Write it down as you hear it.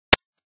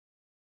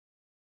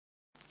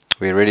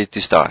We're ready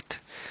to start.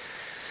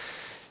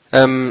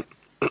 First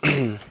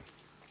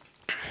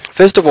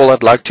of all,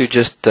 I'd like to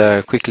just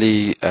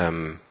quickly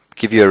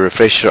give you a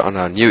refresher on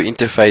our new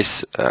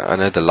interface. I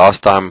know the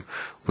last time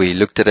we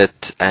looked at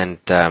it and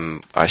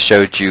I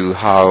showed you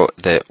how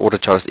the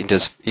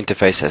Autochartist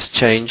interface has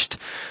changed.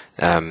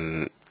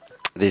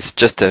 There's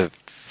just a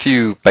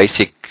few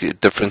basic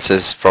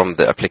differences from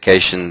the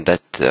application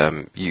that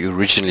you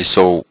originally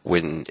saw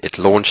when it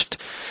launched.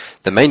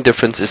 The main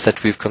difference is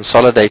that we've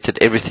consolidated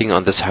everything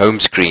on this home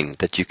screen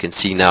that you can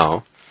see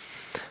now.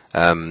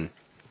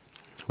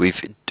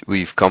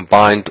 We've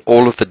combined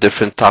all of the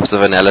different types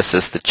of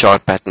analysis, the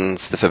chart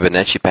patterns, the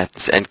Fibonacci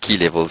patterns and key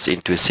levels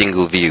into a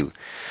single view.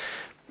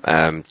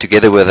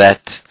 Together with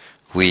that,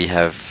 we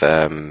have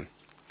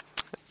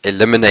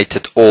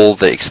eliminated all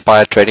the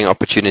expired trading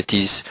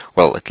opportunities.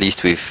 Well, at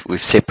least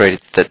we've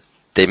separated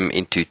them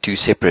into two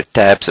separate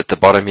tabs at the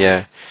bottom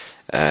here.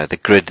 The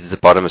grid at the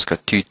bottom has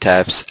got two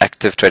tabs,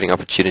 active trading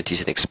opportunities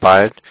and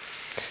expired.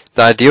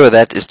 The idea of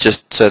that is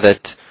just so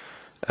that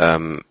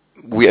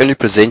we only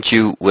present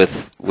you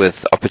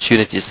with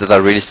opportunities that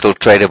are really still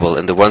tradable,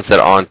 and the ones that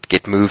aren't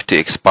get moved to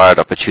expired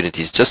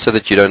opportunities, just so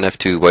that you don't have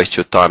to waste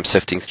your time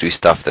sifting through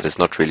stuff that is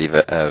not really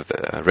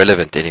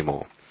relevant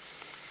anymore.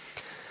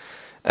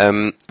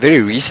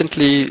 Very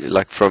recently,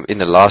 like from in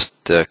the last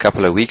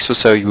couple of weeks or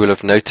so, you will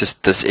have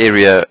noticed this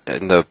area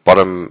in the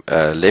bottom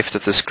left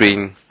of the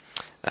screen,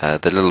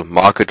 the little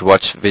Market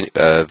Watch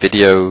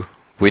video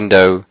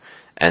window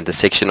and the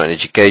section on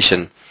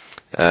education.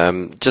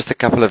 Just a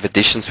couple of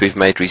additions we've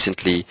made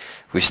recently.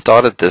 We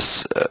started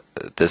this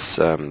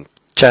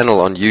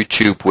channel on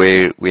YouTube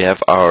where we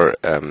have our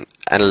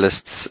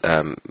analysts.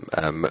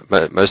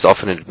 Most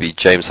often it will be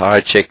James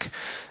Hyacek,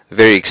 a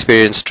very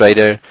experienced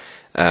trader.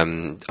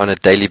 On a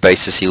daily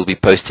basis he'll be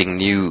posting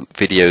new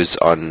videos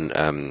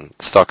on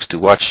stocks to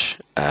watch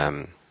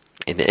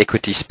in the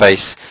equity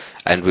space,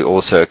 and we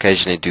also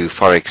occasionally do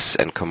forex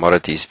and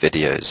commodities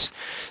videos.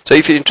 So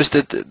if you're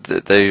interested,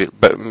 they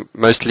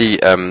mostly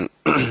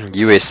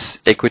US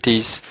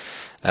equities,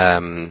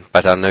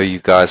 but I know you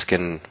guys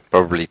can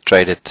probably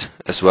trade it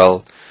as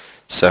well.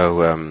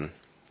 So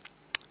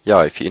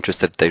yeah, if you're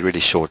interested, they're really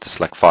short. It's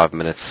like 5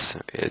 minutes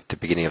at the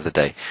beginning of the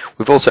day.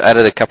 We've also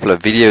added a couple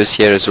of videos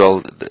here as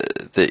well,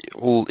 the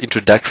all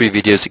introductory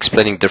videos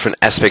explaining different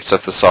aspects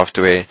of the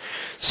software.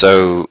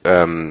 So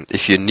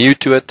if you're new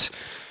to it,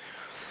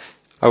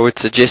 I would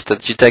suggest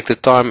that you take the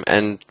time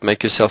and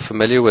make yourself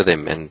familiar with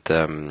them. And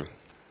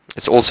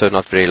it's also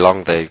not very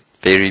long. They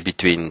vary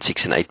between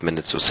 6 and 8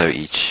 minutes or so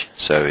each.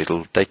 So it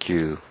won't take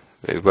you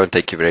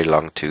very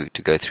long to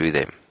go through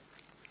them.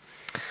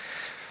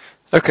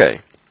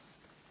 Okay.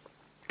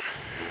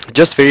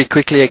 Just very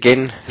quickly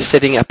again,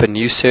 setting up a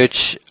new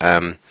search.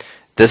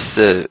 This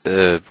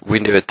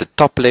window at the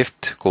top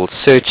left called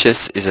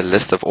Searches is a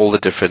list of all the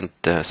different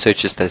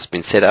searches that's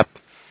been set up.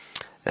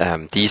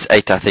 These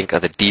 8 I think are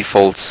the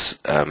defaults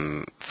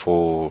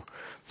for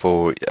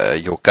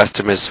your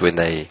customers when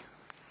they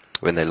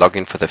log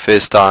in for the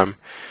first time.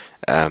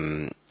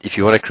 If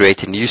you want to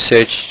create a new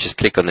search, just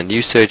click on the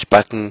new search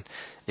button.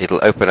 It'll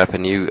open up a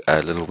new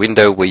little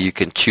window where you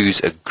can choose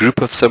a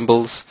group of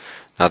symbols.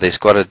 Now there's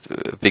quite a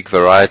big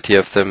variety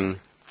of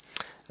them: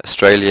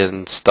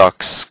 Australian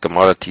stocks,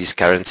 commodities,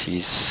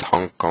 currencies,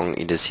 Hong Kong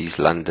indices,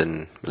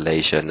 London,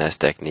 Malaysia,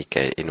 Nasdaq,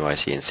 Nikkei,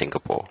 NYC and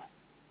Singapore.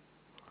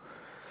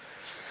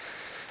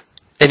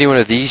 Any one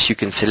of these you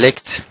can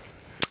select.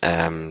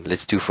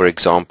 Let's do, for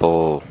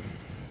example,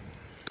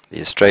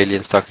 the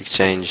Australian Stock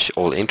Exchange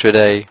all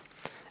intraday,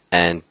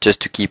 and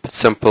just to keep it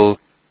simple,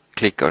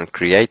 click on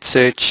Create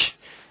Search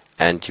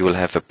and you will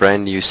have a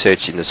brand new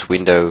search in this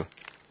window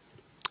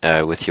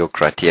with your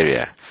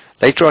criteria.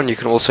 Later on you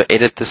can also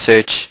edit the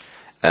search.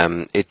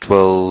 It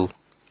will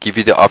give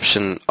you the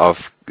option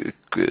of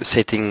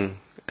setting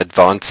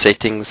advanced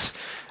settings.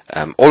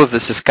 All of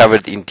this is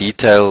covered in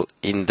detail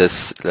in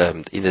this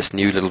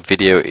new little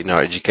video in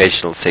our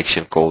educational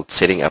section called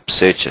Setting Up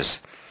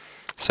Searches.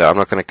 So I'm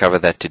not going to cover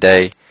that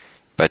today,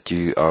 but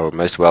you are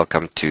most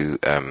welcome to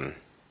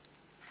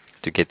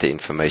get the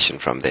information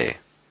from there.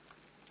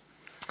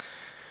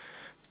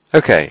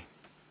 Okay.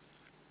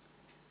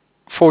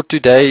 For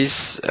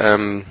today's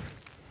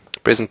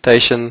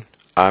presentation,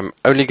 I'm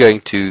only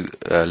going to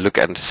look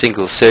at a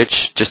single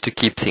search just to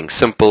keep things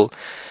simple.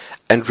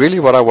 And really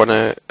what I want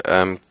to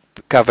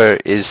cover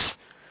is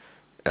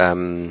I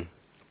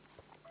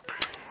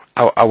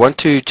want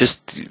to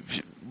just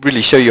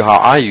really show you how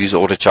I use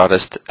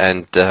Autochartist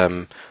and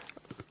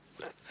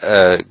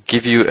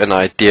give you an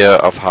idea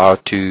of how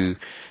to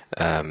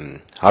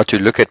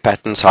look at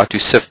patterns, how to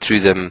sift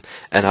through them,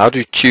 and how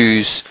to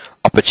choose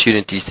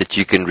opportunities that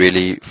you can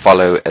really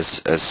follow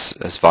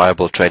as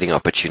viable trading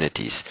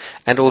opportunities.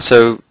 And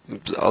also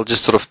I'll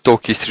just sort of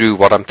talk you through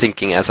what I'm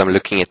thinking as I'm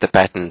looking at the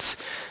patterns,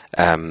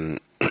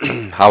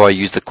 how I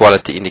use the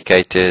quality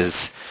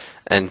indicators,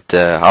 and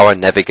how I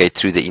navigate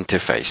through the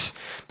interface.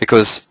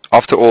 Because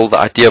after all, the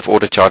idea of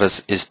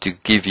Autochartist is to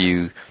give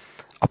you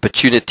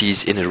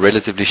opportunities in a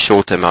relatively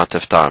short amount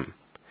of time.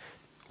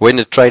 When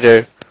a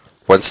trader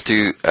wants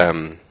to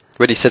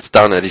when he sits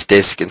down at his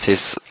desk and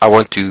says, I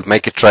want to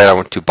make a trade, I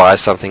want to buy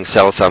something,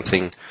 sell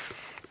something,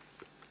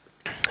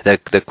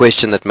 the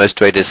question that most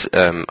traders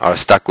are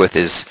stuck with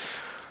is,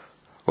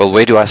 well,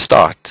 where do I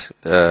start?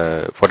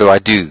 What do I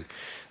do?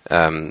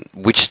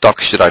 Which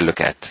stocks should I look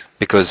at?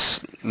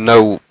 Because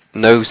no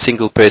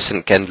single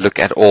person can look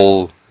at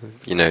all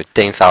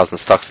 10,000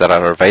 stocks that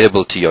are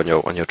available to you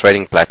on your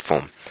trading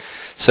platform.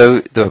 So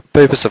the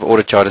purpose of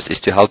Autochartist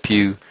is to help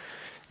you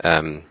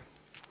to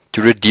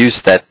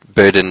reduce that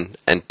burden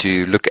and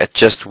to look at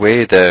just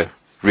where the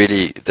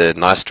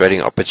nice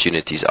trading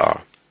opportunities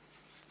are.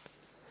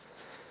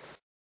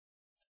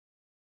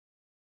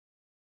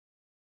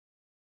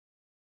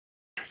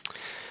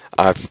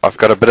 I've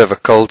got a bit of a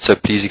cold, so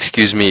please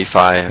excuse me if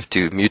I have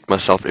to mute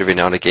myself every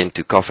now and again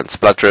to cough and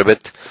splutter a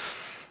bit.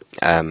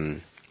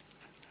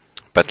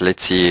 But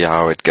let's see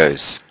how it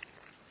goes.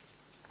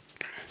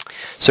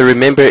 So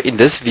remember, in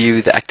this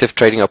view, the active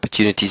trading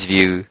opportunities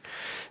view,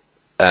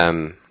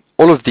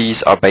 all of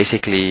these are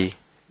basically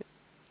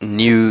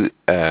new,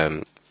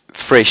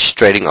 fresh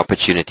trading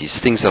opportunities,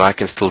 things that I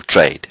can still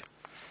trade.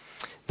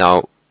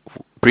 Now,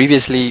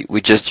 previously,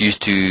 we just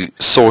used to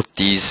sort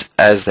these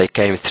as they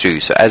came through.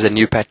 So as a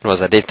new pattern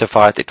was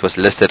identified, it was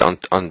listed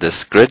on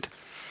this grid.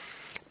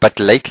 But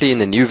lately in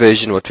the new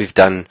version, what we've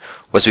done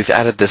was we've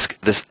added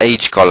this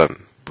age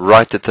column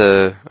right at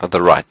the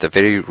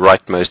very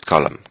rightmost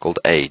column called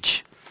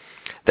age.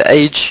 The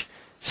age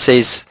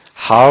says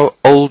how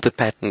old the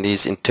pattern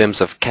is in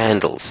terms of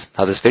candles.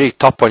 Now this very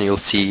top one you'll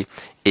see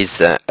is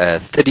a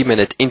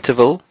 30-minute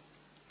interval.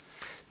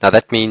 Now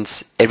that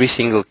means every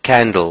single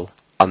candle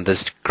on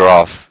this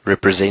graph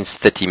represents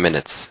 30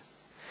 minutes,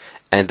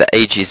 and the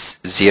age is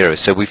 0.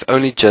 So we've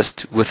only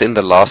just within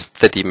the last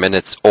 30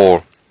 minutes,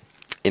 or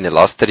in the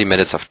last 30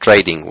 minutes of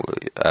trading,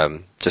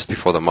 just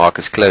before the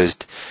markets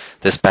closed,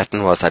 this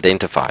pattern was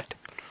identified.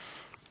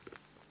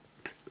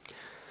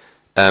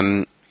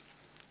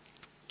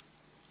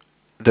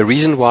 The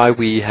reason why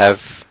we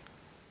have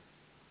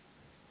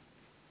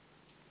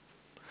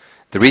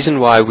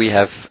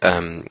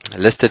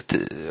listed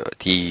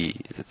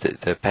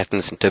the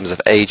patterns in terms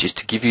of age is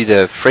to give you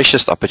the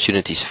freshest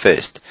opportunities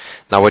first.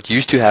 Now, what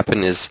used to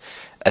happen is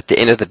at the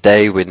end of the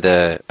day, when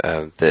the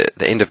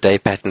end of day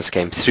patterns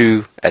came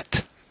through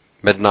at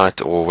midnight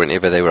or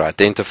whenever they were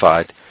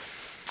identified,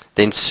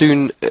 then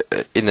soon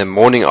in the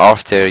morning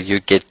after you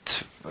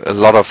get a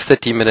lot of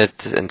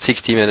 30-minute and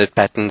 60-minute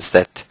patterns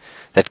that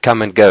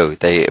come and go.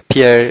 They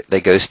appear,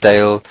 they go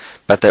stale,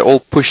 but they all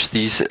push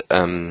these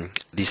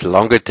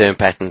longer term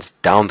patterns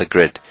down the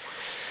grid.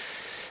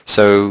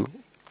 So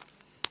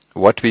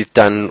what we've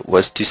done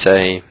was to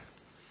say,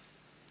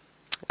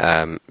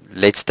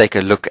 let's take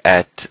a look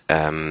at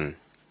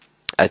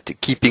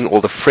keeping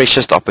all the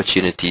freshest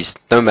opportunities,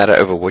 no matter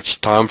over which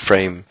time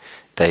frame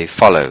they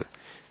follow,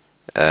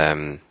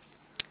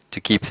 to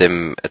keep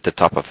them at the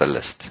top of the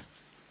list.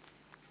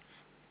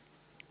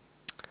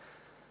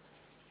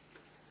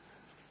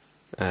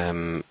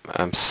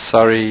 I'm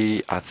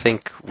sorry, I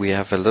think we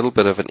have a little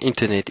bit of an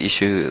internet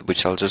issue,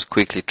 which I'll just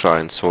quickly try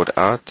and sort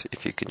out.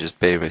 If you can just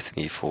bear with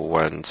me for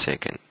 1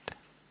 second.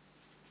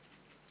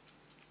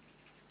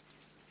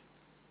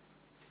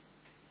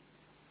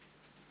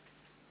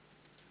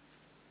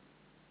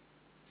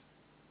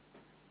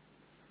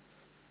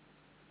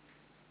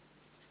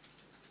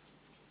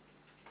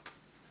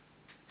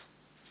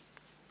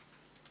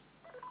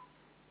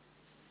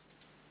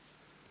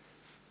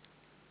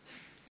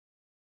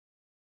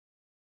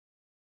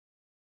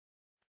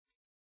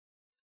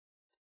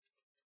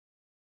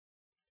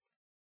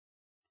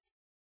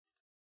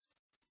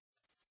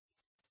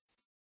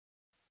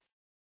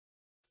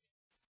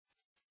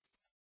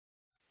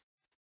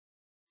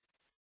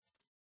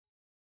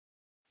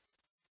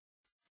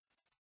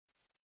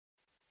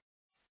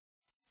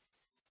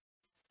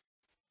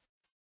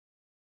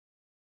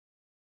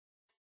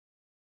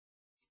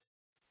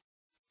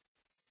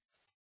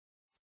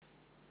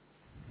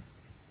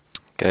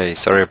 Okay,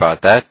 sorry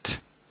about that.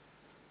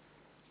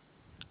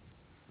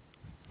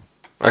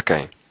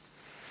 Okay.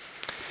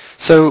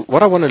 So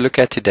what I want to look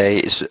at today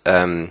is,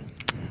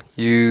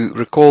 you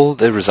recall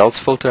the results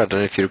filter. I don't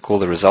know if you recall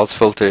the results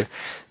filter.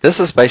 This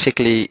is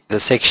basically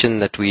the section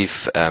that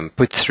we've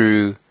put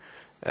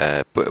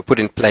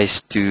in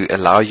place to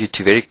allow you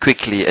to very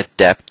quickly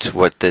adapt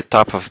what the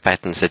type of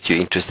patterns that you're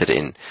interested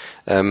in.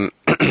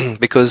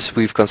 Because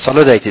we've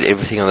consolidated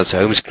everything on this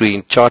home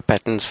screen, chart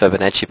patterns,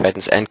 Fibonacci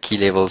patterns, and key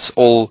levels,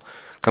 all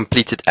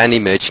completed and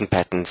emerging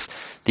patterns.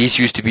 These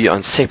used to be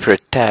on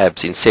separate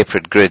tabs in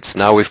separate grids.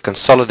 Now we've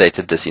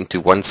consolidated this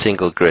into one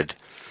single grid.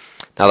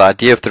 Now the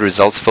idea of the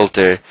results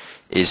filter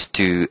is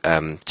to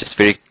just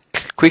very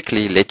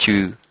quickly let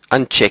you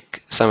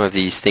uncheck some of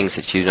these things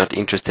that you're not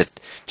interested,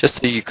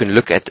 just so you can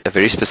look at a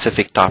very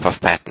specific type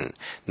of pattern.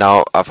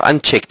 Now I've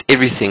unchecked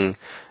everything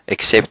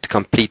except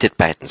completed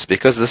patterns,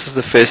 because this is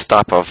the first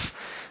type of,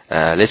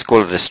 let's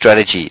call it a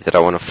strategy that I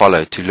want to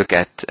follow to look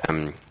at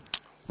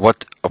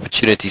what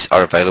opportunities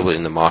are available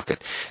in the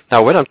market.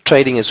 Now when I'm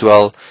trading as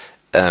well,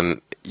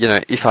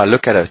 if I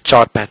look at a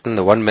chart pattern,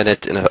 the 1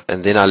 minute,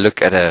 and then I look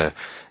at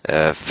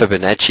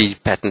Fibonacci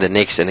pattern the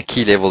next, and a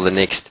key level the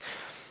next.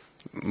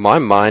 My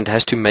mind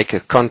has to make a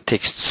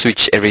context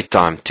switch every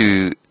time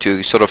to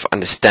sort of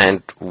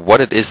understand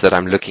what it is that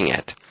I'm looking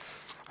at.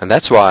 And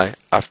that's why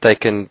I've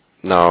taken,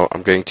 now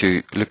I'm going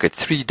to look at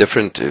three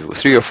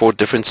or four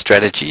different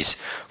strategies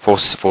for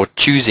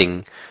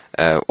choosing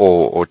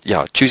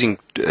choosing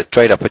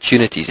trade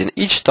opportunities. And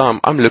each time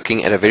I'm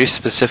looking at a very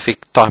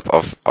specific type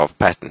of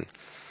pattern.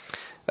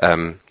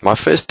 My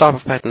first type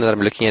of pattern that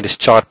I'm looking at is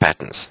chart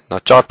patterns. Now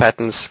chart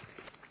patterns,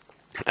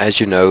 as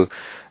you know,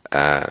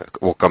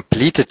 or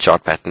completed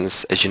chart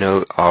patterns, as you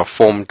know, are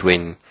formed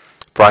when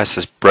price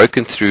has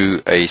broken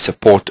through a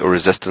support or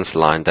resistance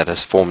line that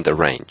has formed a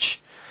range.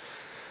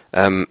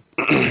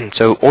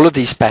 So all of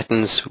these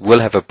patterns will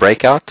have a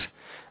breakout,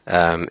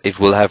 it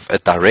will have a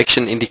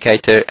direction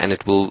indicator, and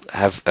it will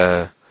have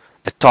a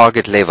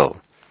target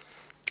level.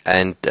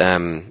 And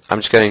I'm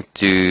just going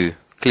to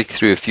click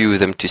through a few of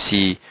them to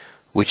see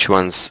which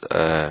ones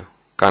kind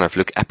of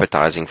look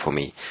appetizing for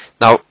me.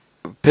 Now,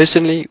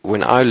 personally,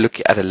 when I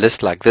look at a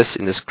list like this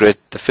in this grid,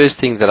 the first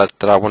thing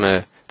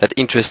that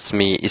interests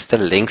me is the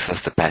length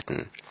of the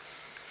pattern.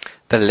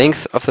 The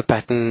length of the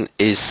pattern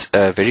is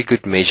a very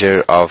good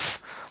measure of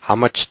how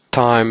much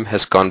time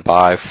has gone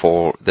by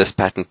for this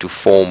pattern to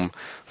form,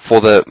 for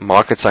the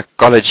market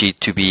psychology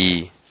to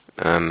be,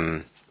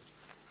 to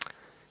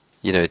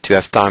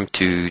have time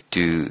to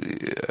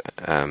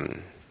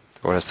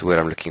what is the word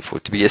I'm looking for?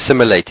 To be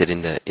assimilated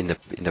in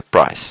the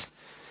price.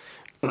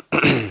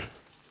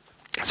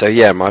 So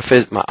yeah, my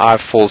eye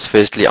falls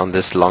firstly on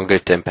this longer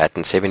term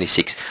pattern,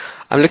 76.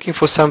 I'm looking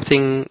for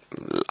something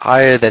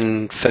higher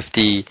than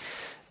 50.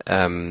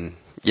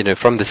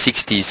 From the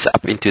 60s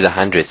up into the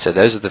 100s. So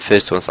those are the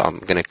first ones I'm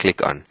going to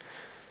click on.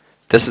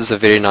 This is a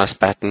very nice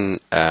pattern,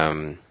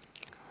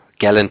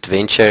 Gallant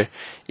Venture.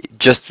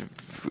 Just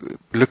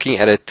looking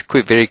at it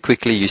very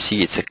quickly, you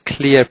see it's a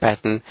clear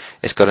pattern.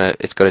 It's got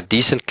a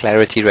decent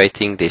clarity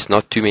rating. There's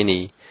not too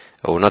many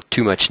or not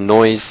too much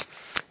noise.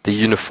 The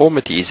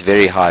uniformity is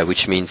very high,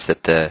 which means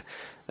that the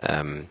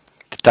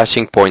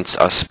touching points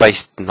are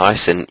spaced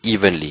nice and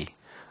evenly,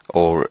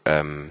 or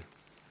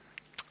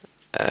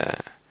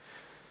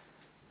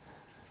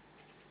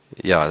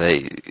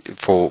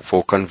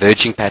for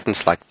converging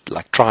patterns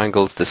like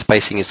triangles, the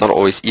spacing is not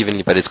always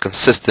evenly, but it's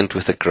consistent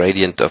with the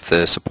gradient of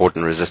the support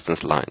and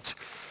resistance lines.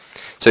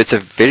 So it's a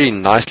very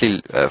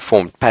nicely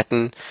formed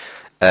pattern.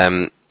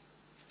 In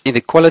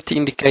the quality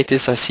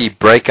indicators, I see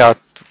breakout.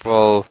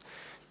 Well,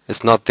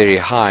 it's not very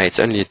high. It's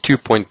only a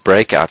 2-point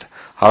breakout.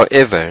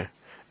 However,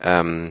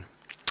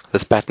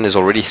 this pattern is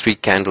already 3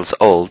 candles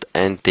old,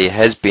 and there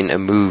has been a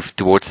move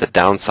towards the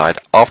downside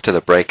after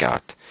the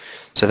breakout.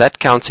 So that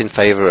counts in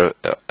favor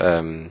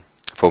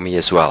for me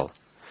as well.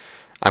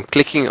 I'm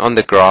clicking on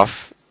the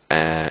graph.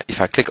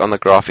 If I click on the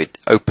graph, it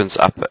opens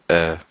up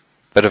a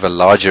bit of a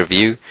larger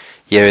view.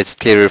 Here it's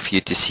clearer for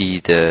you to see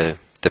the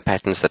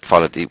patterns that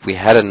followed. We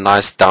had a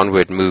nice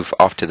downward move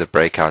after the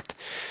breakout.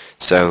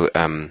 So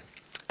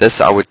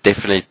this I would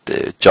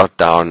definitely jot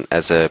down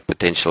as a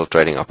potential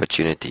trading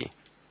opportunity.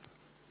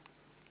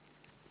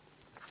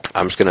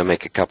 I'm just going to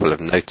make a couple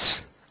of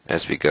notes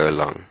as we go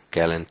along.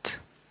 Gallant.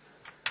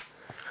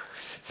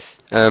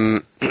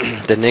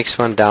 The next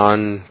one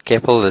down,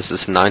 Keppel, this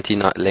is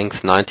 99,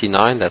 length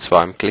 99, that's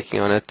why I'm clicking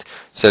on it.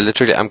 So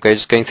literally I'm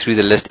just going through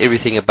the list,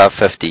 everything above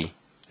 50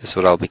 is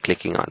what I'll be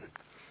clicking on.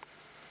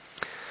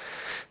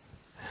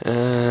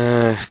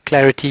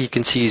 Clarity, you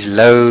can see, is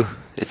low,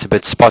 it's a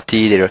bit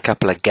spotty, there are a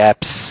couple of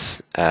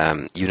gaps.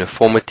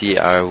 Uniformity,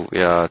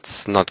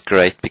 it's not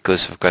great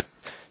because we've got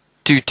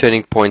 2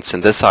 turning points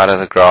on this side of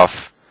the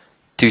graph,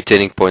 2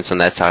 turning points on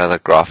that side of the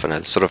graph, and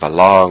a sort of a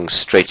long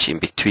stretch in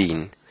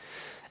between.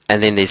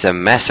 And then there's a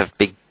massive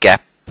big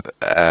gap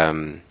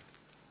that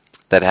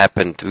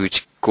happened,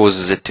 which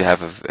causes it to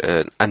have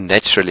an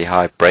unnaturally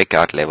high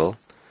breakout level.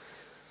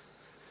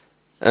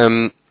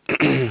 And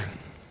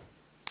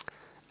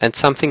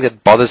something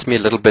that bothers me a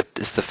little bit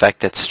is the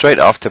fact that straight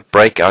after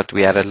breakout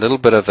we had a little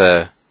bit of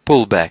a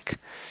pullback.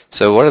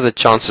 So what are the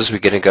chances we're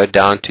going to go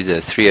down to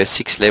the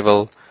 306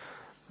 level?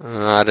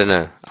 I don't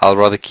know. I'll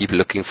rather keep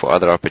looking for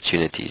other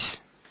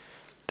opportunities.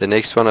 The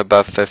next one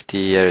above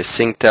 50 here is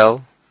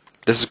Singtel.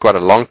 This is quite a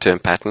long-term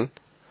pattern.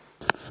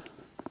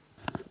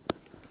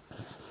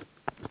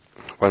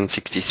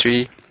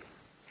 163.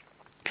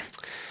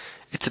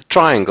 It's a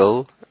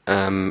triangle,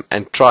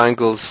 and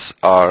triangles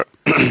are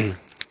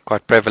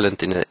quite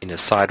prevalent in a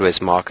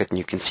sideways market, and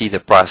you can see the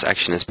price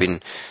action has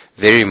been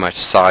very much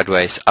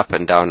sideways, up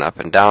and down, up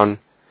and down.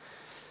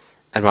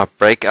 And my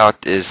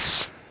breakout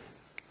is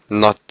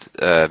not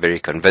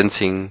very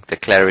convincing. The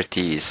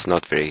clarity is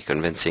not very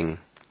convincing.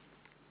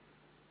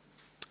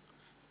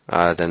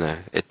 I don't know,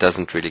 it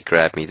doesn't really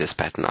grab me, this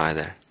pattern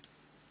either.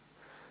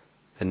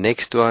 The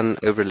next one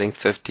over length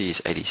 50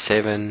 is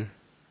 87.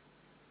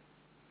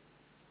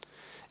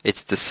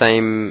 It's the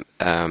same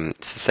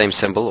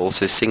symbol,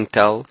 also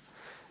Singtel.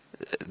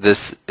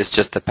 This is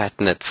just the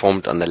pattern that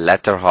formed on the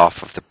latter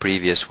half of the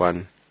previous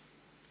one.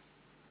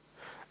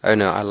 Oh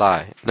no, I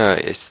lie. No,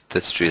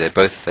 that's true. They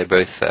both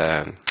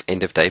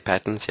end of day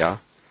patterns. Yeah.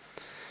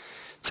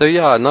 So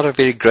yeah, not a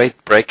very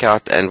great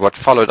breakout, and what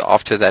followed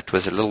after that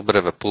was a little bit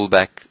of a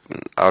pullback.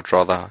 I'd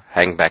rather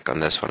hang back on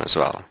this one as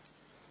well.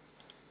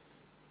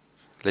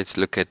 Let's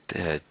look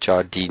at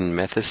Jardine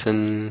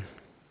Matheson.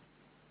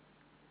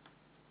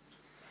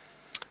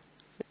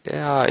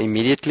 Yeah,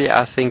 immediately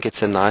I think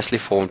it's a nicely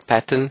formed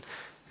pattern.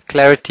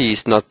 Clarity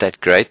is not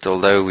that great,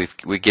 although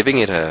we're giving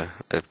it a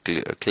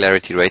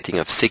clarity rating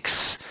of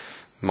 6.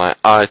 My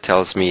eye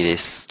tells me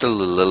there's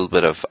still a little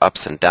bit of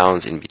ups and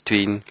downs in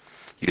between.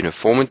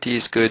 Uniformity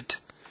is good.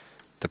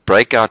 The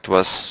breakout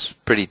was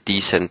pretty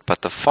decent,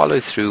 but the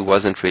follow-through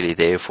wasn't really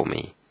there for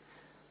me.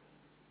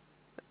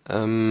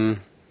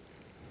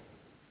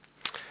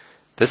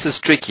 This is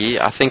tricky.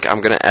 I think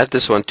I'm going to add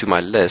this one to my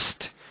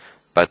list,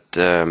 but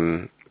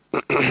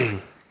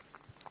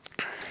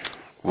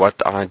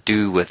what I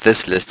do with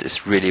this list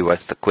is really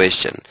what's the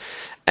question.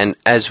 And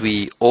as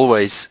we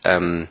always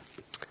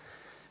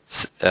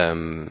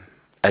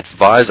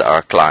advise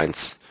our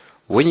clients,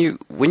 when you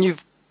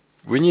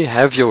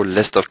have your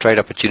list of trade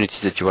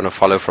opportunities that you want to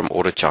follow from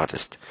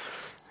Autochartist,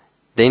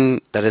 then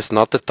that is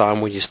not the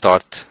time when you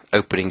start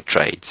opening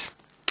trades.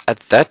 At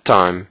that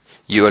time,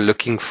 you are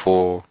looking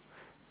for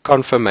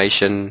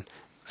confirmation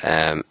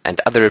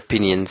and other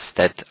opinions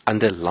that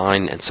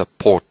underline and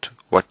support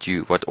what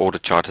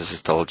Autochartist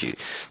has told you.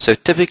 So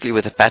typically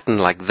with a pattern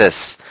like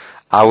this,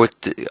 I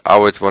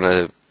would want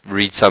to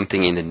read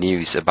something in the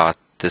news about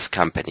this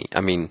company.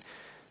 I mean,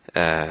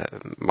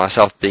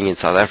 myself being in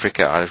South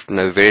Africa, I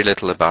know very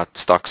little about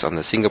stocks on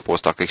the Singapore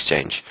Stock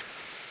Exchange.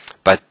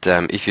 But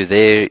if you're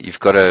there, you've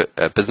got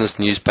a business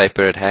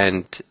newspaper at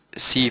hand,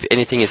 see if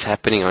anything is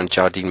happening on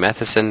Jardine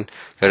Matheson,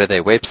 go to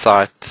their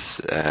website,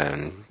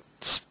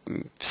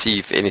 see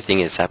if anything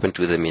has happened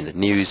to them in the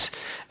news,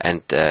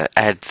 and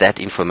add that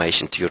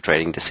information to your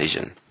trading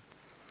decision.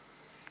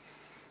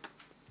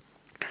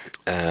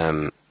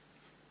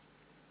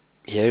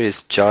 Here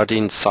is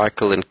Jardine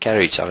Cycle and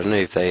Carriage. I don't know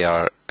if they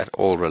are at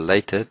all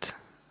related.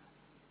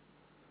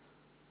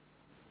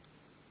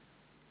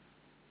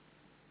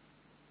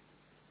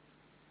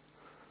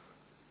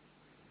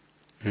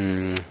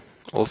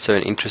 Also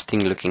an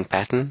interesting looking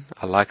pattern.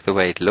 I like the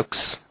way it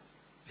looks.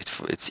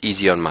 It's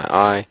easy on my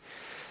eye.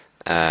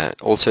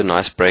 Also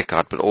nice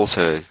breakout, but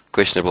also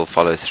questionable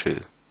follow through.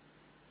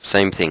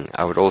 Same thing.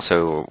 I would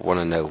also want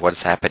to know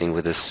what's happening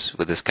with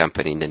this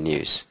company in the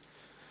news.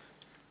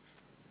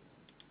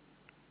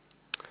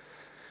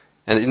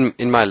 And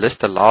in my list,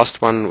 the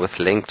last one with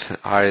length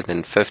higher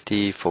than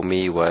 50 for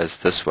me was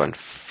this one,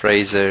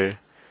 Fraser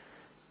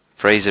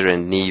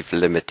and Neve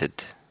Limited.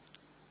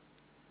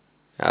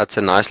 It's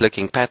a nice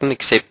looking pattern,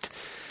 except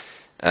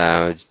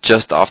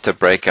just after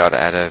breakout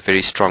I had a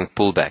very strong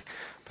pullback.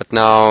 But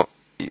now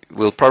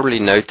we'll probably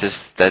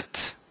notice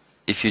that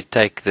if you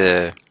take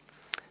the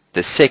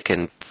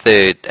second,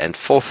 third and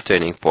fourth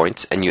turning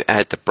points and you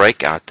add the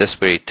breakout, this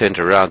where it turned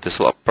around, this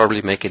will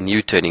probably make a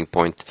new turning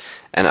point,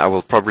 and I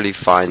will probably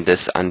find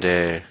this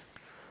under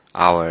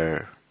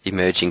our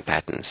emerging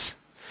patterns.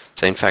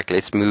 So in fact,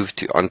 let's move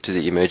onto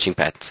the emerging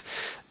patterns.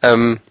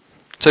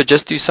 So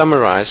just to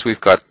summarize,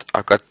 I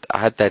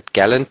had that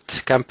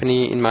Gallant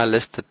company in my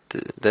list,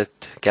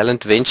 that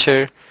Gallant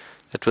Venture,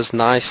 that was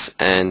nice,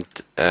 and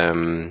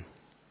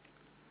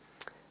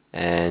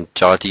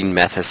Jardine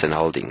Matheson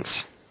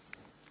Holdings.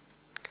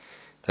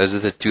 Those are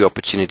the two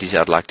opportunities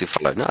I'd like to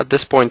follow. Now at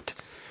this point,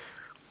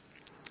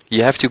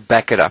 you have to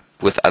back it up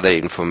with other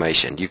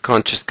information. You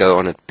can't just go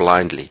on it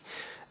blindly.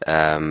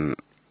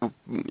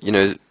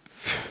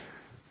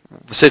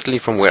 Certainly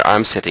from where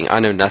I'm sitting, I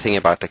know nothing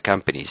about the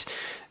companies.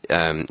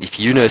 If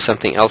you know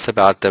something else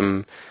about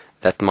them,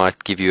 that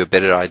might give you a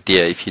better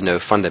idea. If you know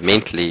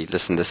fundamentally,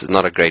 listen, this is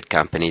not a great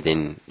company,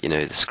 then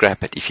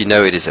scrap it. If you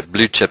know it is a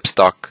blue chip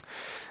stock,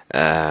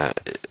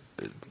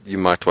 you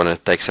might want to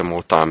take some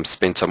more time,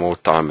 spend some more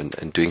time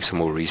and doing some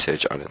more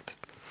research on it.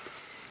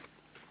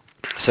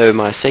 So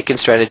my second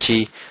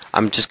strategy,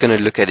 I'm just going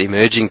to look at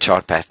emerging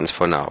chart patterns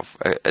for now.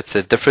 It's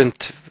a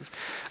different.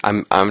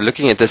 I'm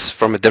looking at this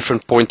from a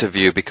different point of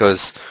view,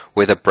 because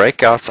with the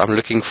breakouts, I'm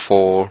looking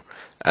for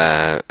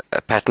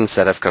patterns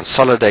that have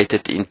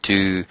consolidated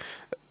into.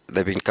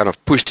 They've been kind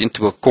of pushed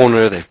into a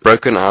corner. They've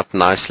broken out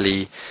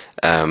nicely.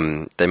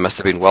 They must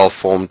have been well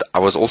formed. I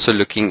was also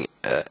looking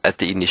at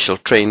the initial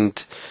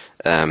trend.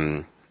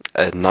 A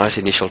nice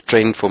initial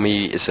trend for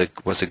me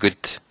was a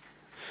good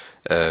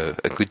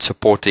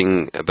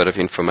supporting a bit of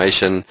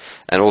information,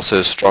 and also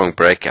a strong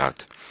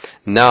breakout.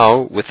 Now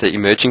with the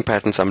emerging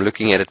patterns, I'm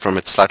looking at it from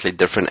a slightly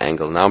different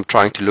angle. Now I'm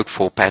trying to look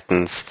for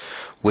patterns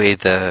where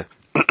the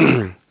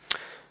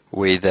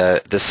where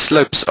the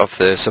slopes of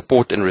the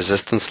support and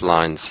resistance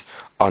lines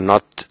are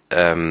not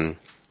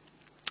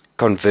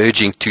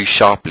converging too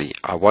sharply.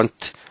 I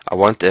want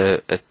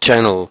a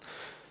channel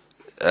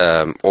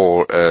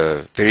or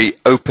a very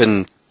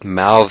open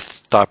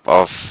mouth type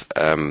of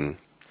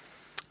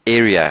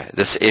area,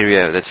 this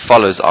area that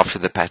follows after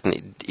the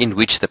pattern, in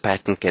which the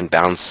pattern can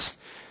bounce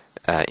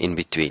in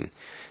between.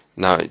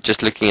 Now,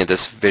 just looking at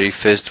this very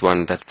first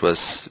one that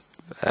was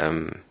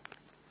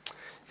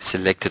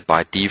selected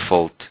by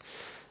default,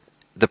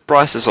 the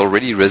price has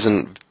already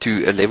risen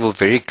to a level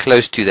very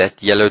close to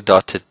that yellow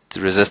dotted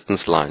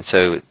resistance line.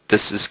 So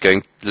this is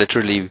going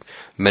literally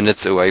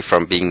minutes away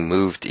from being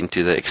moved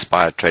into the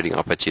expired trading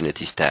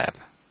opportunities tab.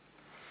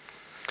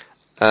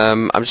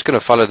 I'm just going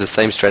to follow the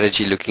same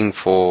strategy, looking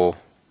for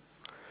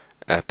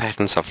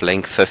patterns of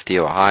length 50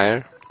 or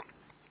higher.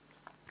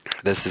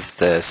 This is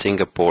the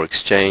Singapore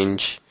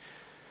exchange.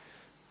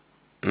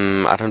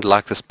 I don't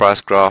like this price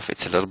graph.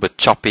 It's a little bit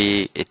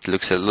choppy. It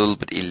looks a little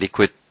bit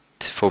illiquid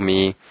for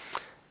me.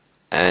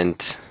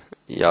 And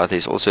yeah,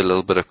 there's also a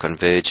little bit of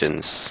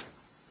convergence.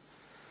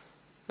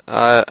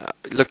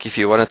 Look, if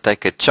you want to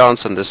take a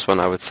chance on this one,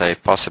 I would say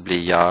possibly,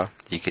 yeah,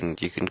 you can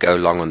go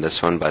long on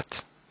this one,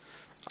 but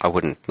I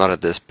wouldn't, not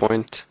at this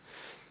point.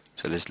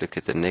 So let's look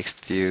at the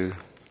next view.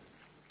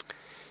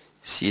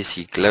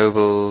 CSE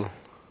Global.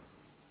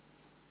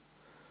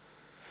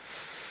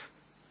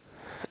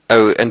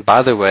 Oh, and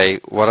by the way,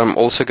 what I'm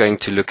also going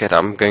to look at,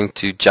 I'm going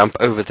to jump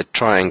over the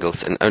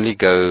triangles and only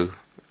go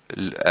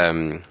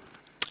to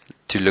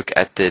look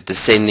at the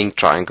descending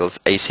triangles,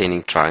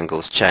 ascending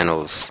triangles,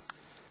 channels,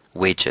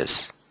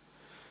 wedges.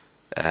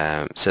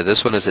 So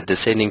this one is a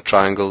descending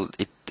triangle.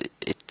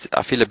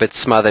 I feel a bit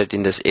smothered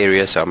in this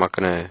area, so I'm not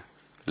going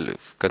to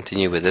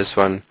continue with this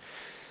one.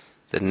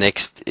 The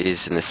next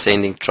is an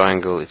ascending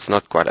triangle. It's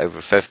not quite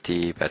over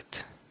 50,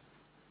 but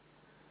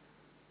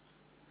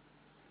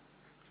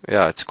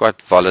yeah, it's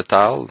quite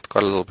volatile. It's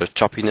got a little bit of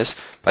choppiness,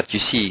 but you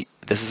see,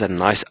 this is a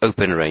nice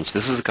open range.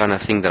 This is the kind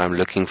of thing that I'm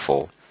looking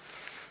for,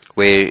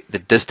 where the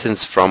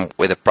distance from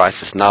where the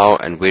price is now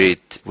and where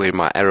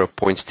my arrow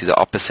points to the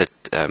opposite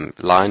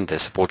line, the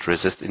support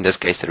resist, in this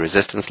case the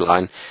resistance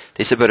line,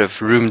 there's a bit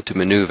of room to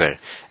maneuver,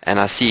 and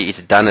I see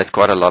it's done it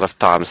quite a lot of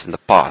times in the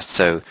past.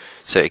 So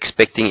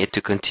expecting it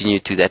to continue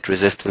to that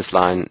resistance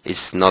line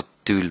is not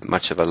too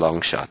much of a long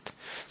shot.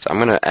 So I'm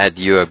going to add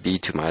UOB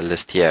to my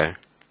list here.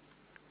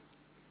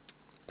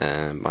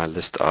 My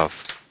list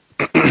of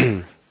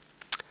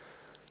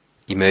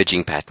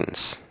emerging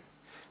patterns.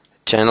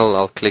 Channel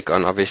I'll click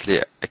on,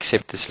 obviously,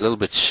 except it's a little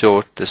bit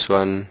short, this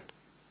one.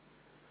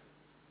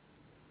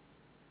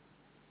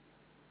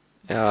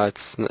 Yeah,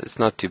 it's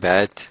not too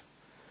bad.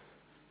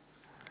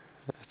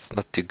 It's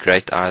not too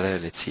great either.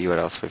 Let's see what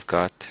else we've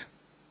got.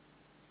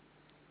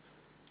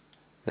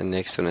 The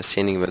next one,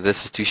 ascending, but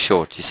this is too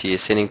short. You see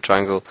ascending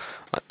triangle.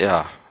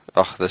 Yeah.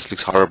 Oh, this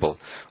looks horrible.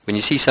 When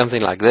you see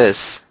something like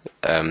this,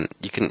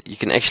 you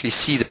can actually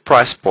see the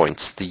price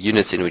points, the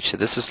units in which. So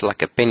this is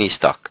like a penny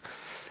stock.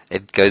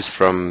 It goes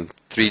from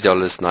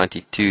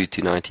 $3.92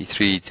 to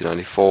 93 to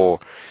 94.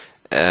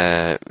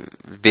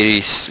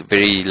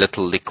 Very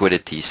little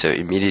liquidity. So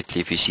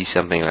immediately, if you see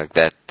something like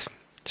that,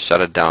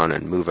 shut it down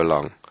and move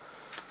along.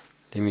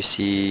 Let me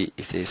see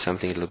if there's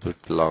something a little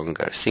bit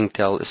longer.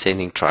 Singtel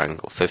ascending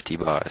triangle, 50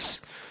 bars.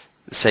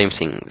 Same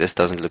thing. This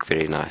doesn't look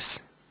very nice.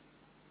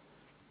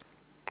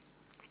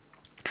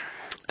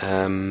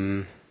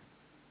 I've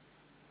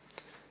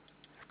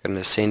got an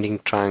ascending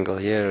triangle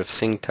here of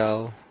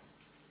Singtel.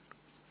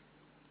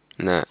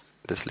 No,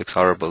 this looks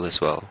horrible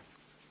as well.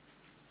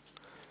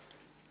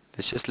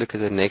 Let's just look at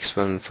the next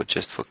one for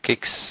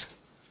kicks.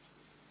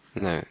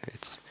 No,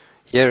 it's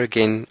here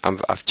again.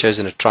 I've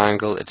chosen a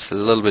triangle. It's a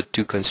little bit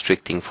too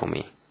constricting for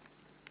me.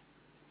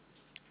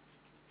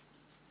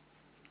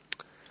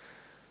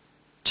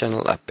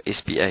 Channel up,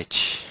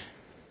 SPH.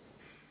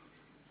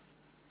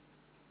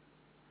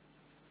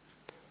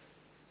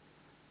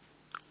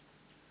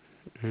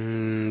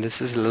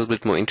 This is a little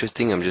bit more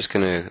interesting. I'm just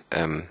going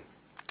to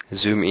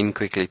zoom in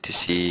quickly to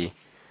see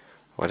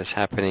what is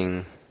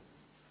happening.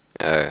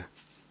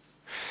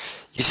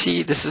 You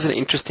see, this is an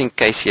interesting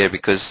case here,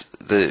 because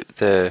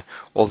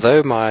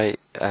although my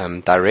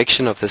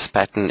direction of this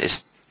pattern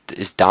is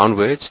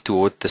downwards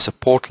toward the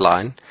support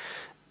line,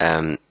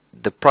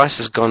 the price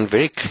has gone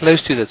very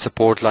close to that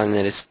support line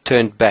and it's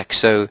turned back.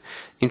 So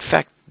in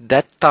fact,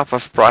 that type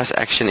of price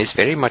action is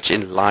very much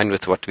in line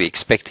with what we're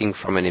expecting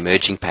from an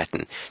emerging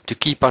pattern, to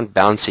keep on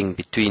bouncing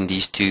between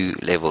these two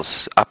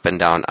levels, up and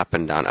down, up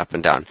and down, up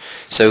and down.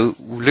 So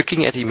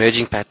looking at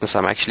emerging patterns,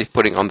 I'm actually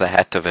putting on the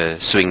hat of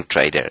a swing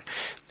trader,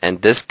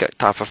 and this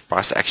type of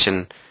price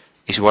action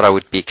is what I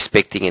would be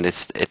expecting, and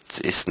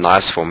it's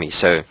nice for me.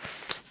 So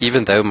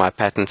even though my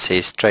pattern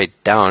says trade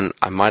down,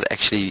 I might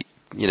actually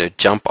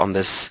jump on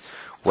this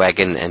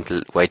wagon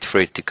and wait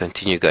for it to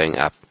continue going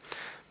up.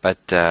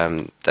 But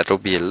that'll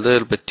be a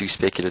little bit too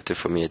speculative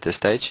for me at this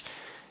stage.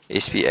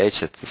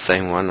 SPH, that's the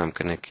same one. I'm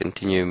going to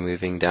continue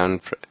moving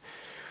down.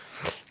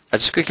 I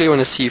just quickly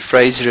want to see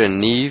Fraser and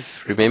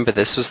Neve. Remember,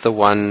 this was the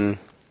one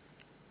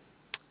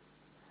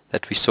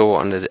that we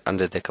saw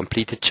under the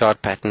completed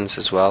chart patterns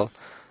as well.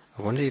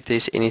 I wonder if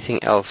there's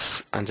anything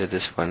else under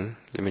this one.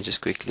 Let me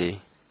just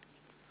quickly.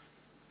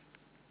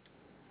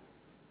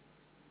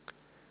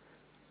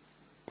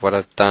 What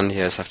I've done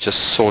here is I've just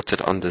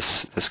sorted on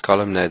this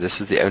column. No,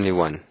 this is the only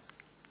one,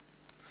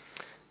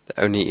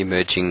 the only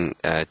emerging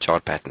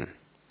chart pattern.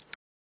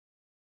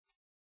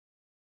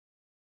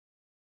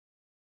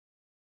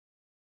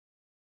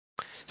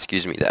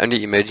 excuse me, the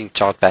only emerging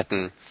chart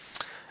pattern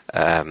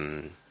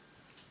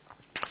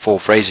for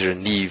Fraser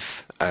and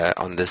Neve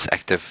on this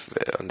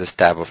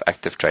tab of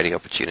active trading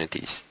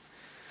opportunities.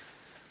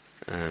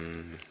 Let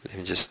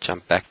me just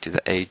jump back to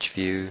the age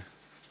view.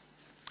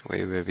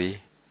 Where were we?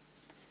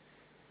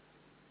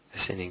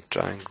 Ascending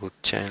triangle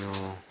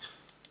channel.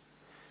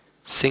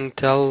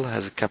 Singtel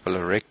has a couple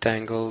of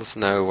rectangles.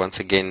 No, once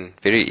again,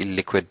 very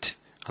illiquid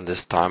on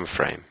this time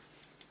frame.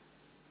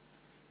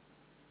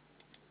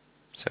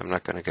 So I'm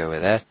not going to go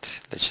with that.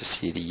 Let's just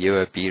see the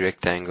UOB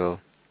rectangle.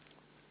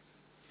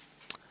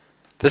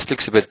 This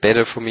looks a bit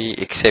better for me,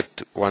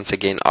 except once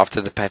again,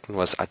 after the pattern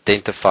was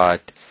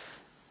identified,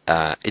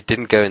 it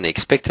didn't go in the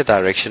expected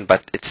direction,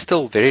 but it's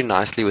still very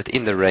nicely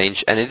within the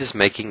range, and it is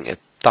making a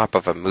type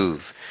of a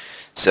move.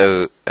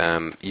 So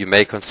you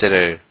may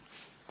consider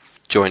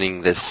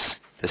joining this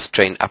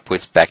trend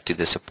upwards back to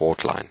the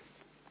support line.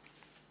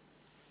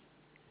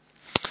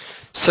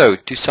 So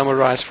to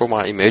summarize for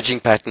my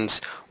emerging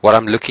patterns, what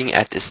I'm looking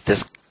at is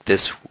the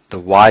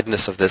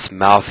wideness of this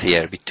mouth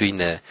here between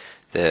the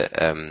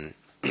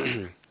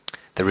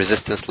the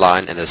resistance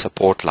line and the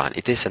support line.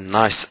 It is a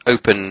nice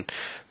open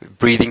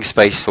breathing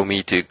space for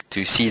me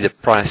to see the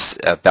price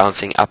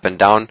bouncing up and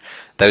down.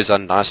 Those are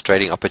nice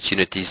trading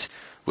opportunities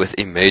with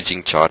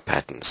emerging chart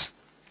patterns.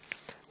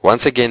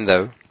 Once again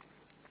though,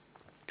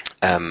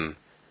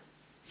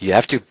 you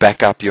have to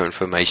back up your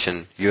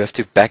information. You have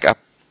to back up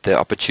the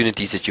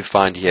opportunities that you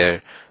find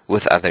here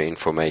with other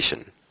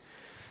information.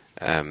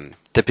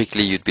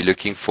 Typically you'd be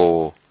looking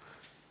for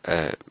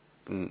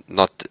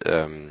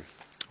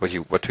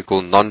what we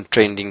call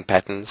non-trending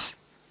patterns.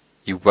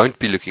 You won't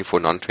be looking for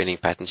non-trending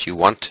patterns. You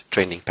want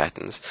trending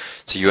patterns.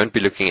 So you won't be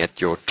looking at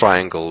your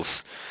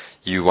triangles.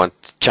 You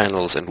want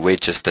channels and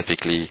wedges,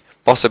 typically,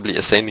 possibly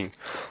ascending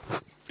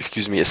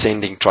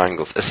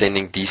triangles,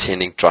 ascending,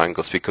 descending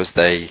triangles, because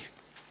they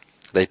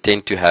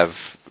tend to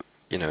have,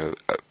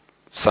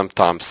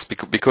 sometimes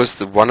because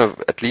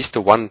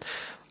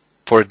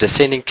for a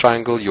descending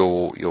triangle,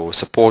 your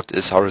support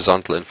is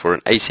horizontal, and for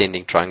an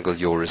ascending triangle,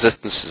 your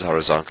resistance is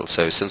horizontal.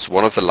 So since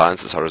one of the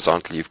lines is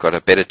horizontal, you've got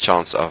a better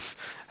chance of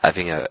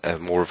having a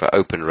more of an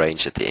open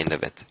range at the end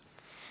of it.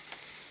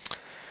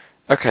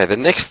 Okay, the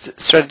next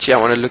strategy I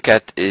want to look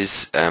at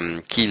is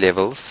key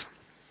levels.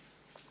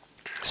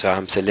 So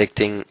I'm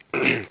selecting,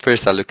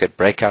 first I look at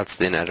breakouts,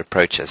 then at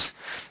approaches.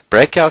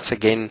 Breakouts,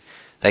 again,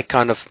 they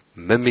kind of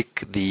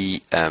mimic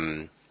the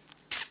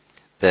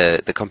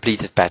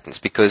completed patterns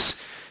because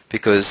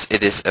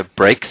it is a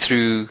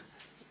breakthrough.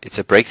 It's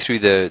a breakthrough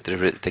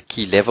the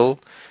key level,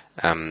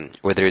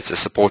 whether it's a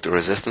support or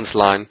resistance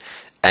line,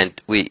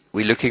 and we're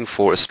looking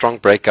for a strong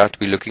breakout.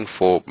 We're looking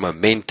for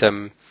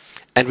momentum,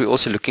 and we're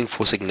also looking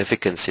for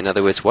significance. In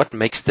other words, what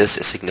makes this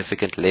a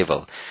significant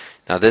level?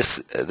 Now,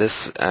 this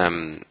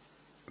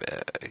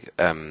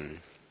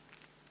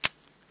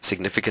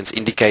significance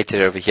indicator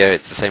over here,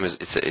 it's the same as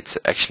it's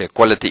actually a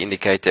quality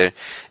indicator.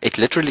 It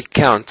literally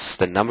counts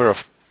the number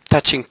of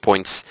touching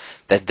points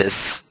that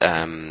this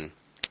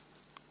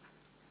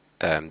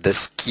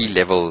key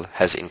level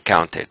has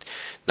encountered.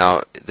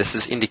 Now, this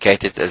is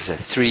indicated as a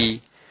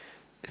three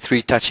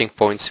touching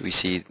points. We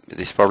see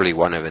there's probably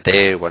one over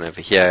there, one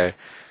over here,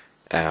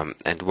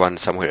 and one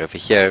somewhere over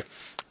here.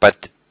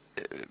 But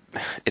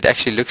it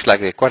actually looks like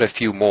there are quite a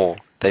few more.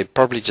 They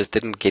probably just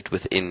didn't get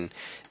within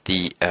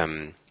the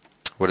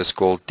what is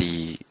called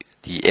the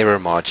error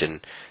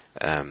margin.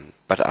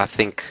 But I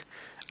think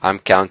I'm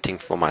counting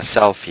for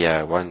myself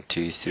here 1,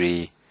 2,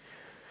 3,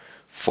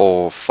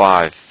 4,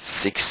 5,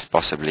 6,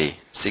 possibly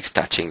 6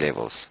 touching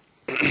levels.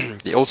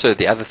 Also,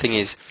 the other thing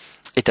is,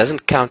 it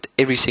doesn't count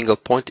every single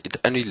point. It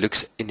only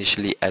looks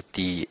initially at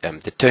the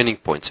turning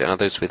point. So in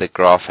other words, where the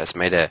graph has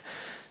made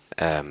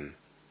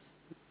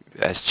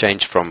has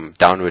changed from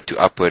downward to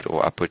upward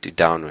or upward to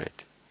downward.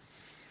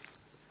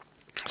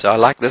 So I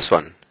like this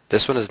one.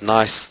 This one is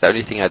nice. The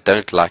only thing I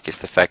don't like is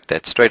the fact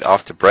that straight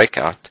after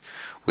breakout,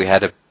 we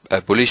had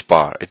a bullish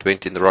bar. It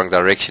went in the wrong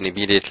direction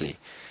immediately.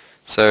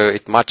 So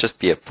it might just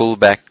be a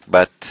pullback,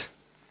 but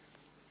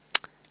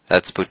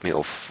that's put me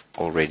off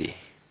already.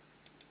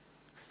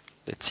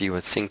 Let's see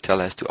what Singtel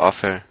has to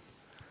offer.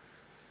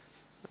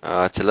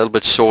 It's a little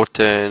bit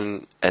shorter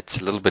and it's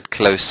a little bit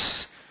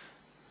close.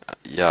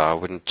 Yeah, I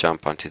wouldn't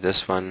jump onto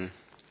this one.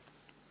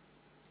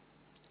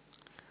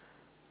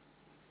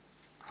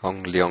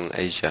 Hong Leong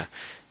Asia.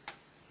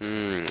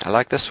 I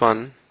like this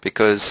one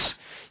because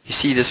you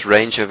see this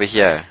range over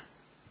here.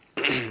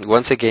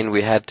 Once again,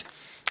 we had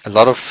a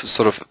lot of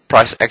sort of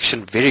price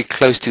action very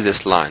close to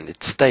this line.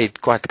 It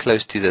stayed quite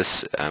close to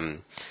this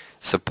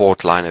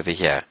support line over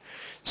here.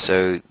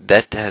 So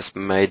that has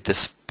made the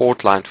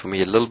support line for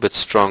me a little bit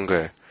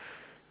stronger,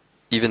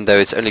 even though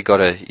it's only got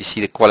you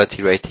see the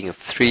quality rating of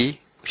 3,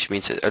 which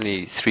means that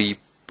only 3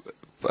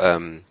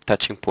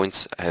 touching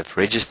points have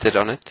registered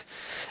on it.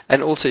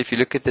 And also, if you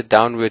look at the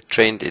downward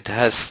trend, it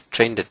has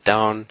trended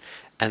down,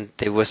 and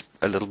there was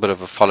a little bit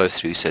of a follow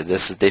through. So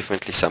this is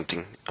definitely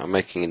something. I'm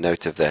making a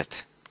note of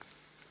that.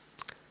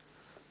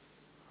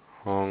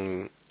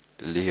 Hong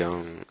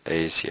Leong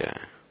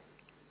Asia.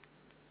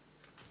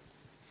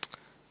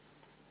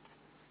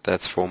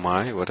 That's for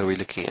my, what are we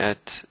looking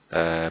at?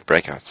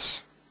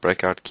 Breakouts.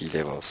 Breakout key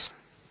levels.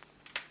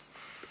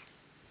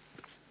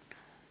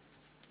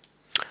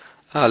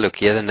 Ah, look,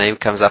 here the name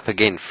comes up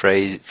again,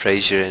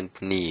 Fraser and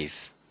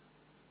Neve.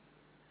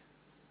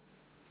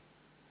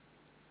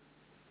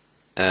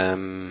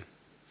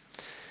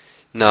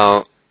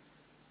 Now,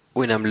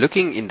 when I'm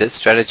looking in this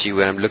strategy,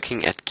 when I'm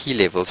looking at key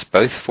levels,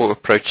 both for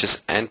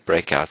approaches and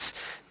breakouts,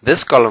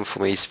 this column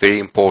for me is very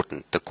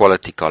important, the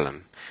quality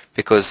column,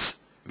 because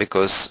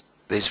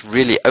there's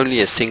really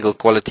only a single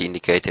quality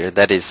indicator, and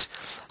that is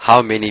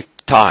how many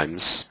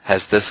times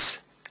has this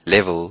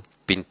level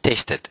been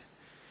tested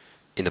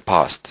in the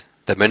past.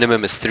 The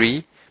minimum is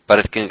 3, but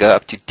it can go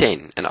up to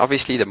 10, and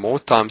obviously the more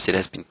times it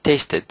has been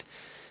tested,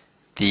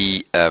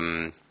 the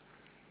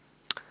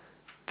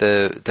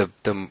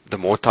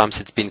more times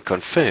it's been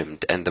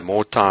confirmed, and the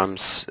more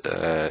times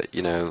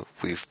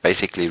we've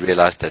basically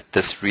realized that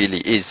this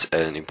really is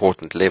an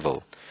important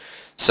level.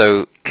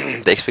 So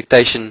the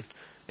expectation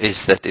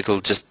is that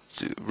it'll just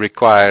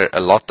require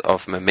a lot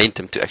of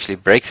momentum to actually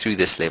break through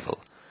this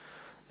level.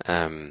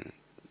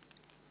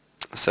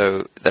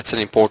 So that's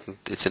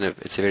it's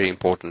a very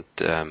important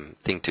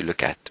thing to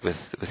look at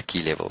with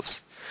key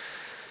levels.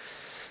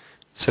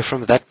 So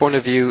from that point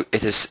of view,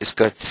 it's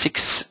got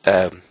 6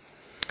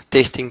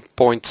 testing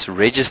points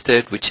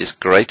registered, which is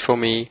great for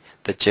me.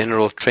 The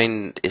general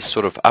trend is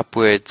sort of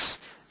upwards.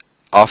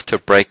 After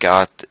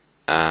breakout,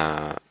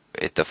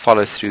 the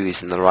follow through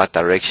is in the right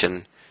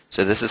direction.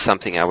 So this is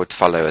something I would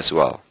follow as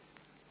well.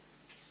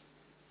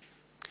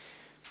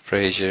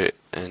 Fraser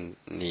and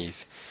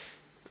Neve.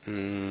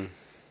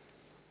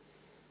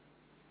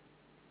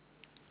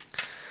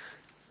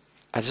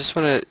 I just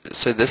want to.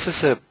 So this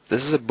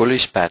is a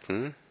bullish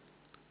pattern.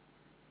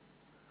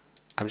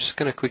 I'm just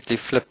going to quickly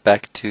flip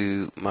back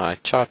to my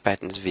chart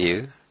patterns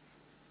view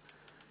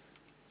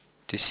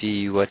to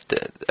see what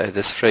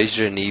this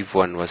Fraser and Neve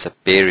one was a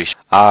bearish.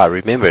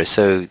 Remember.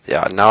 So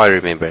yeah, now I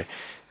remember.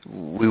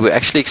 We were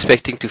actually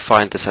expecting to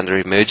find this under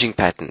emerging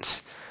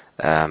patterns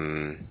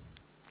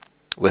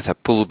with a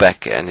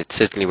pullback, and it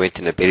certainly went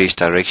in a bearish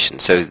direction.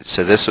 So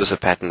this was a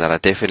pattern that I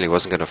definitely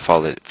wasn't going to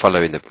follow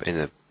in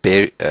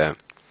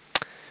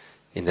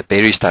the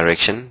bearish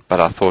direction, but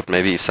I thought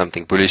maybe if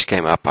something bullish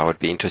came up, I would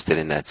be interested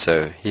in that.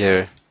 So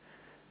here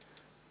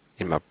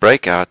in my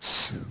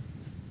breakouts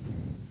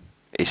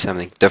is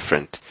something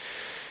different.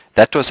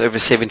 That was over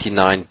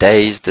 79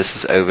 days. This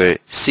is over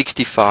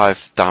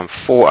 65 time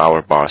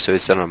 4-hour bar, so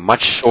it's on a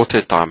much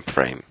shorter time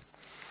frame,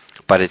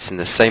 but it's in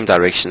the same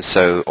direction.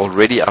 So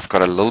already I've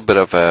got a little bit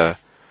of a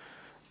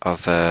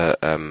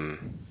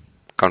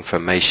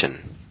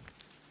confirmation.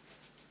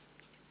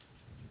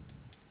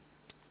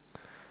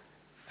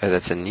 Oh,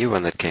 that's a new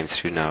one that came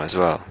through now as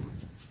well.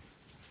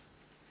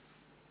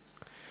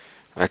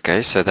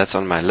 Okay, so that's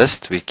on my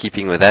list. We're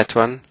keeping with that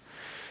one.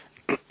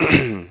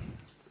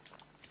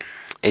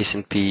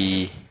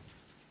 S&P.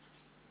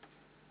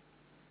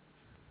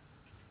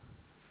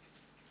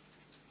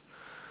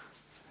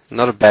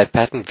 Not a bad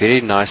pattern.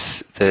 Very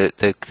nice.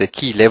 The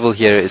key level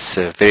here is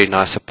a very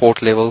nice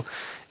support level,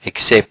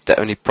 except the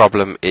only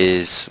problem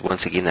is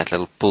once again that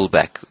little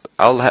pullback.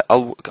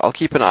 I'll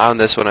keep an eye on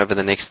this one over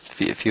the next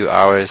few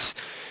hours.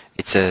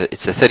 It's a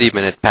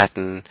 30-minute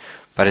pattern,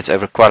 but it's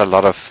over quite a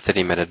lot of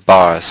 30-minute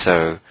bars.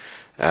 So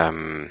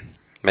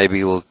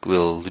maybe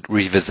we'll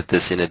revisit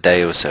this in a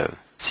day or so,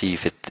 see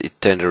if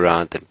it turned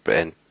around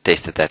and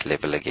tested that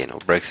level again or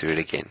broke through it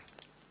again.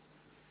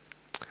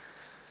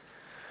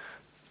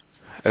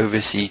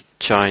 Overseas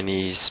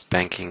Chinese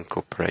Banking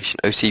Corporation,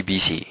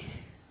 OCBC.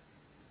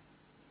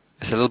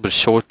 It's a little bit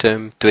short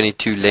term,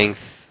 22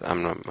 length.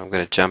 I'm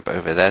going to jump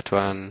over that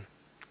one.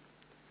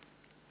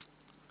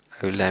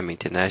 Olam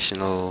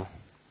International.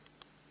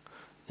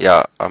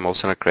 Yeah, I'm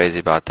also not crazy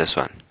about this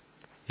one.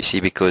 You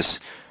see, because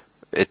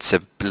it's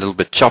a little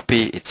bit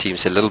choppy, it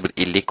seems a little bit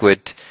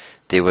illiquid.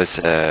 There was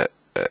a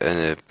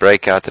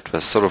breakout that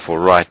was sort of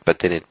alright, but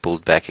then it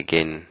pulled back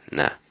again.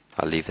 Nah,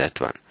 I'll leave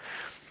that one.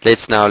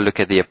 Let's now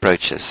look at the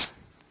approaches.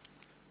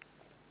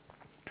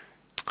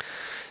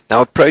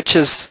 Now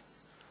approaches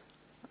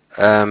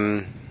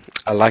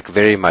I like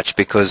very much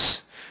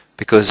because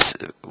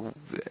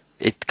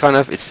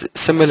it's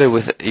similar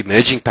with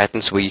emerging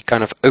patterns where you're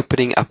kind of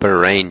opening up a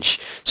range.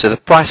 So the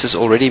price has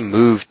already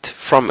moved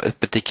from a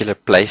particular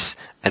place,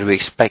 and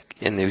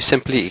we're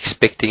simply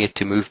expecting it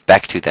to move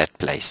back to that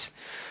place.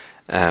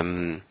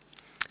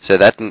 So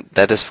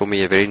that is for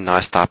me a very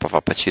nice type of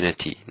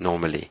opportunity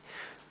normally.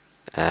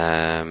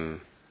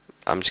 I'm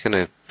just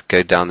going to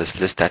go down this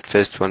list. That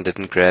first one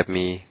didn't grab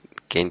me.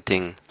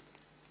 Genting.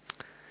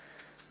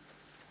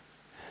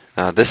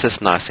 Now this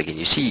is nice again.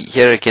 You see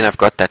here again I've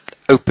got that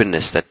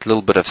openness, that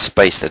little bit of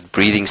space, that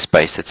breathing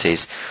space that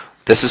says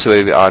this is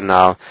where we are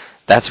now.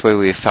 That's where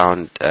we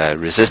found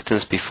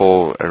resistance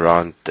before,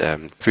 around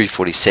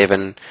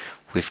 347.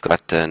 We've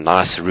got a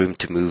nice room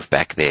to move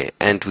back there,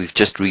 and we've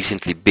just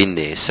recently been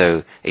there,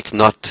 so it's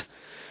not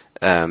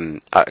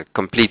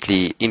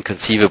completely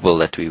inconceivable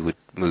that we would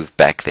move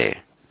back there.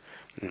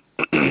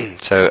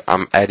 So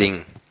I'm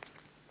adding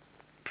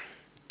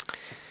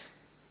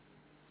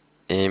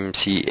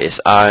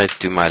MCSI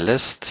to my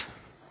list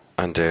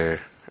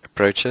under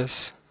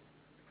approaches.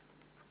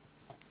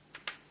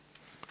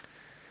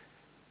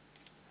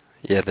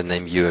 Yeah, the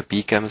name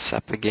UAB comes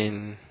up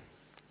again.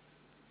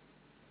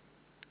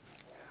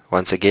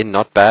 Once again,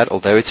 not bad,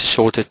 although it's a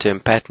shorter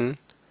term pattern.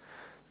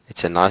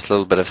 It's a nice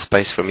little bit of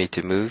space for me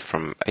to move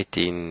from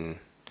around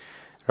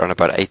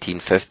about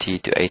 1850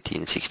 to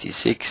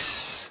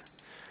 1866.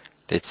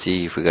 Let's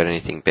see if we got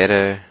anything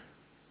better.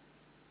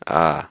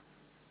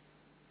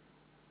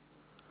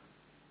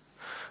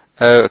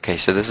 Oh, okay,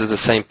 so this is the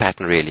same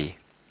pattern really.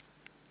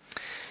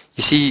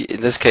 You see,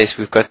 in this case,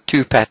 we've got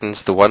two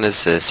patterns. The one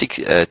is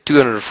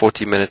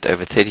 240 minute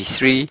over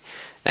 33,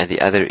 and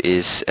the other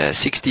is a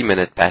 60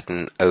 minute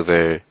pattern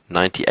over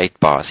 98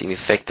 bars. In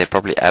effect, they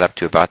probably add up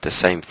to about the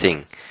same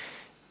thing.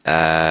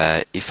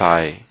 If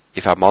I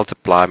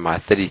multiply my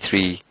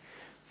 33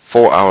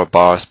 4-hour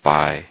bars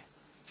by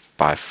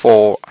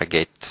 4, I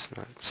get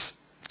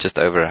just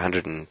over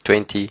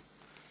 120,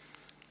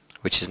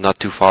 which is not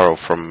too far off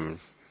from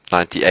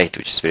 98,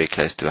 which is very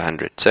close to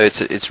 100. So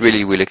it's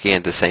really, we're looking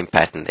at the same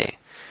pattern there.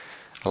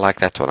 I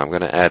like that one. I'm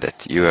going to add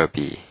it,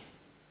 UOB.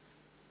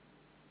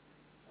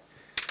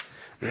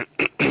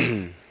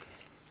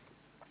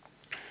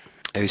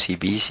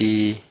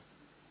 OCBC.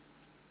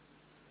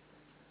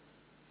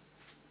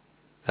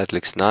 That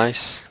looks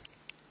nice.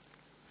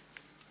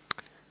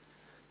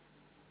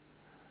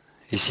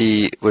 You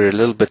see, we're a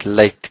little bit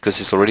late because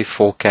it's already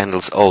 4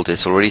 candles old.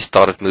 It's already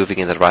started moving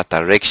in the right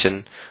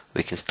direction.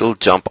 We can still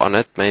jump on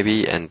it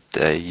maybe and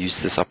use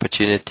this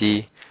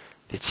opportunity.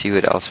 Let's see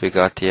what else we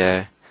got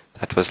here.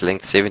 That was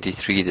length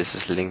 73. This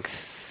is length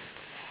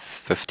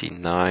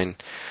 59.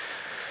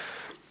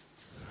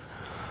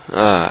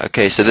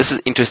 Okay, so this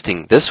is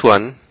interesting. This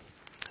one,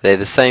 they're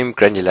the same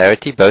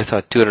granularity. Both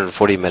are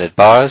 240 minute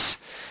bars.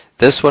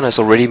 This one has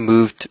already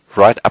moved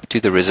right up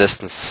to the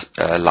resistance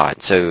line.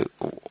 So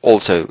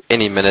also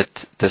any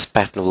minute this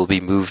pattern will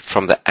be moved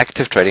from the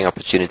active trading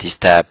opportunities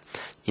tab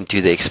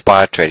into the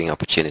expired trading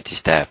opportunities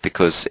tab,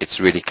 because it's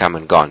really come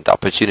and gone. The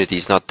opportunity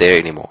is not there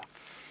anymore.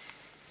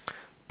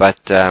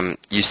 But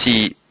you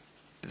see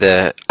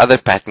the other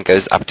pattern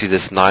goes up to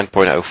this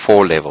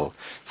 9.04 level.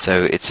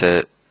 So it's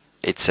a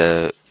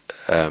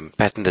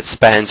pattern that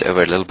spans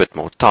over a little bit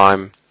more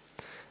time,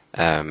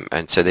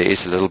 and so there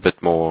is a little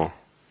bit more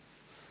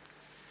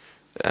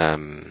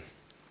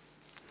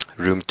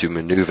room to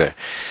maneuver.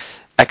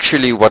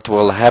 Actually, what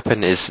will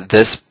happen is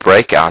this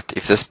breakout,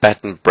 if this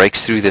pattern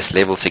breaks through this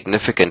level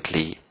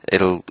significantly,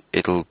 it'll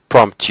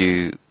prompt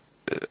you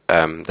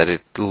that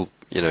it'll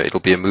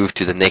be a move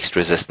to the next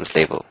resistance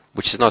level,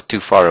 which is not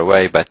too far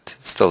away, but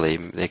still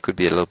there could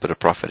be a little bit of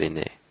profit in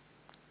there.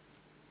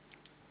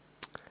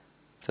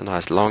 It's a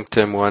nice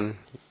long-term one,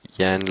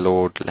 Yan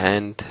Lord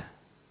Land.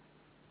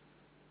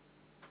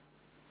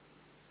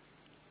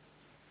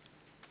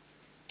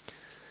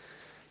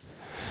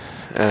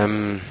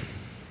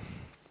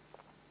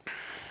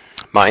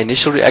 My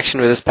initial reaction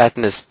with this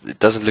pattern is it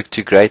doesn't look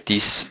too great.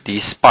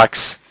 These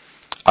spikes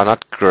are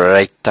not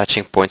great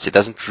touching points. It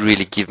doesn't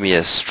really give me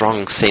a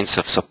strong sense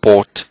of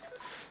support.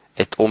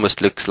 It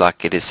almost looks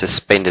like it is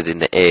suspended in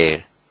the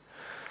air.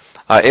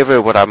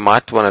 However, what I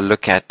might want to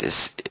look at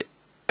is,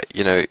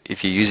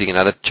 if you're using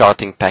another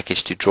charting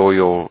package to draw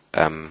your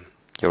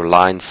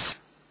lines,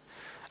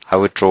 I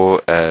would draw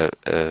a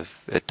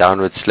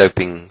downward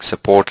sloping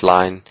support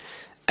line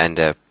and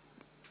a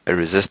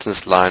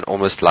resistance line,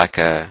 almost like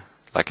a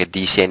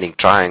descending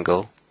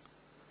triangle.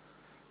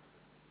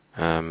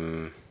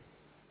 I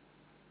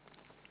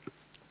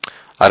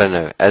don't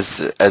know. As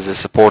a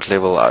support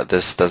level,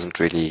 this doesn't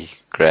really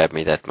grab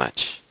me that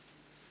much.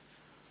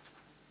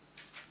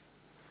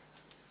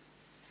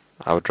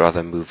 I would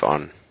rather move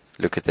on.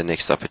 Look at the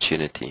next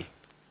opportunity.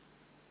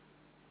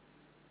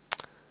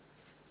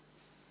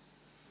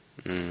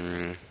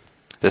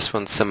 This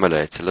one's similar.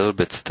 It's a little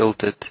bit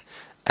stilted,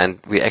 and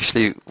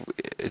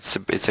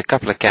it's a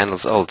couple of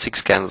candles old,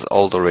 6 candles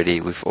old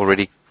already. We've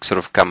already sort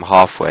of come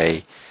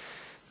halfway.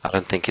 I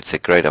don't think it's a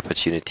great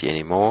opportunity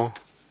anymore.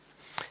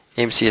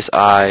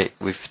 MCSI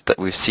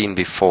we've seen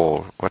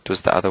before. What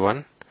was the other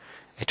one?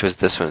 It was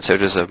this one. So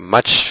it was a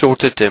much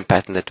shorter term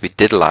pattern that we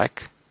did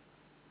like,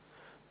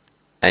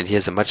 and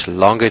here's a much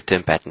longer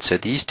term pattern. So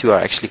these two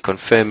are actually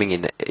confirming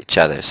in each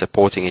other,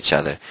 supporting each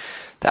other.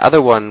 The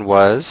other one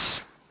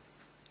was,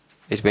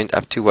 it went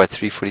up to what,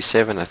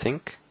 347, I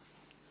think.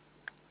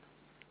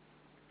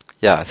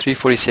 Yeah,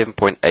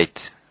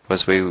 347.8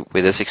 was where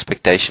this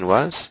expectation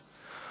was.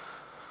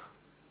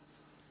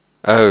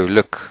 Oh,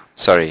 look,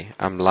 sorry,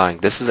 I'm lying.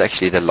 This is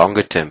actually the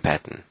longer term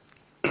pattern.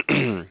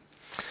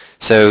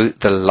 So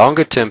the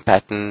longer term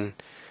pattern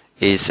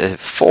is a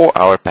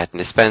 4-hour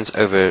pattern. It spans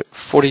over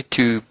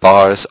 42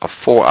 bars of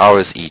 4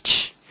 hours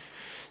each.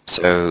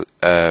 So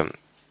if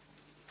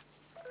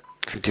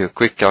we do a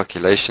quick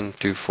calculation,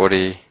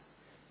 240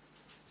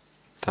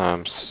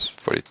 times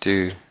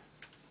 42,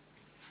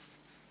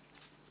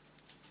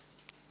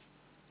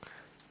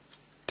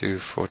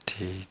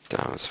 240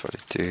 times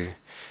 42,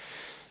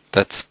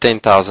 that's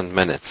 10,000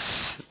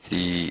 minutes.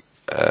 The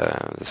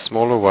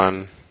smaller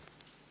one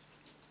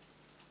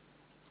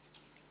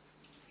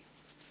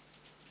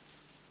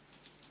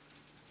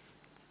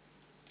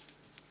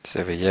It's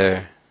over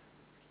here.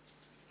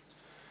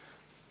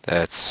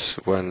 That's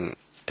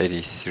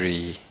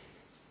 183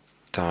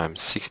 times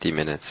 60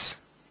 minutes.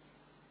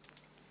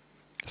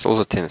 It's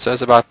also 10. So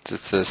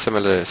it's a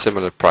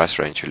similar price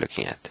range we're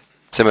looking at.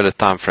 Similar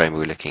time frame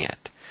we're looking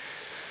at.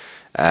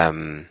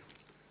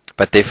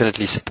 But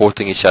definitely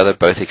supporting each other,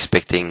 both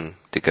expecting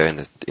to go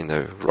in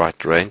the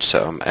right range.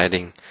 So I'm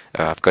adding,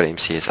 I've got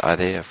MCSI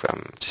there,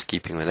 I'm just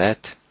keeping with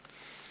that.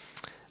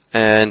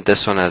 And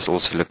this one has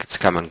also, look, it's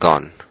come and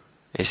gone.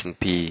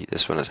 S&P,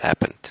 this one has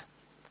happened.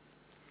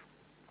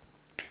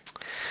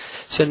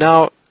 So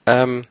now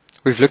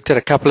we've looked at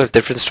a couple of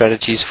different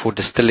strategies for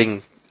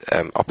distilling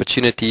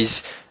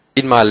opportunities.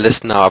 In my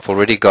list now, I've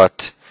already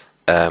got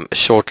a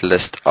short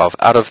list of,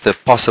 out of the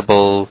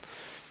possible,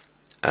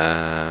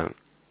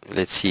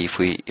 let's see if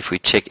we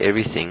check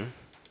everything.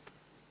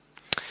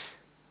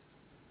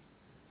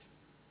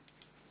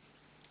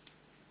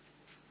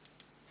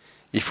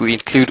 If we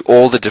include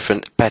all the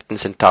different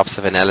patterns and types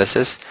of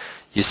analysis,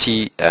 you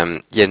see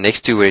here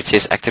next to where it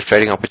says active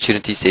trading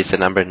opportunities, there's the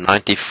number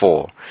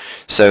 94.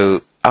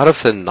 So out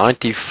of the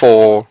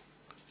 94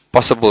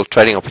 possible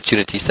trading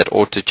opportunities that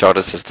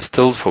Autochartist has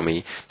distilled for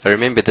me, now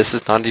remember this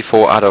is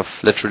 94 out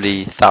of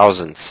literally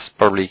thousands,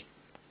 probably,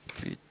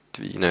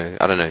 you know,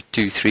 I don't know,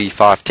 2, 3,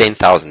 5,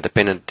 10,000,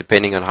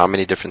 depending on how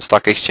many different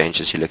stock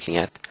exchanges you're looking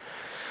at.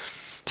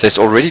 So it's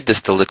already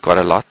distilled it quite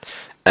a lot.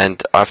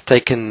 And I've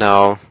taken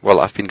now,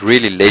 well, I've been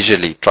really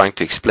leisurely trying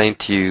to explain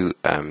to you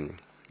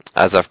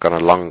as I've gone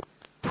along,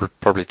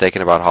 probably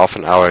taken about half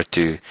an hour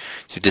to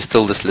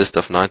distill this list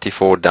of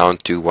 94 down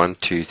to 1,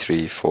 2,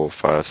 3, 4,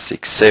 5,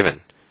 6,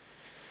 7.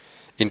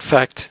 In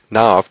fact,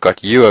 now I've got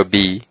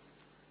UOB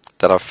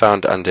that I've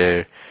found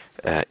under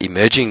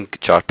emerging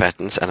chart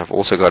patterns, and I've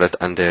also got it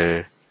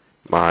under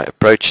my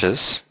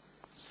approaches.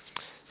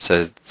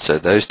 So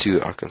those two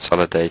are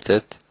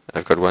consolidated.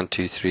 I've got 1,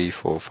 2, 3,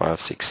 4,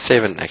 5, 6,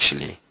 7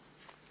 actually.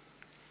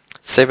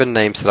 7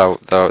 names that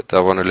I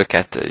want to look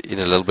at in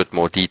a little bit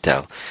more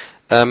detail.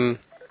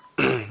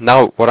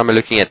 Now, what am I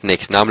looking at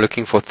next? Now I'm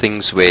looking for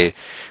things where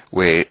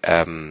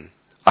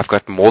I've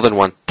got more than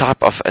one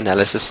type of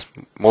analysis,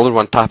 more than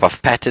one type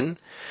of pattern.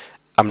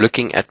 I'm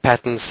looking at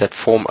patterns that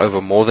form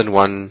over more than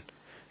one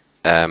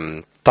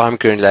time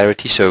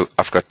granularity. So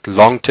I've got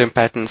long-term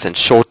patterns and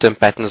short-term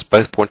patterns,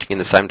 both pointing in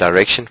the same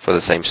direction for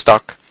the same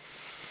stock.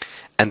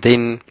 And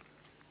then,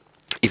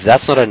 if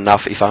that's not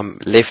enough, if I'm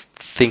left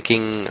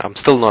thinking I'm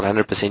still not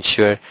 100%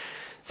 sure,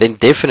 then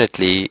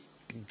definitely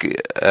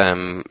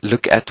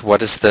look at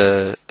what is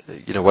the,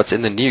 what's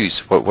in the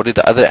news. What did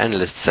the other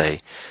analysts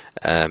say?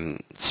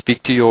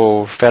 Speak to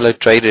your fellow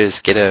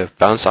traders,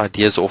 bounce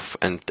ideas off,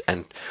 and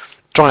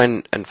try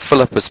and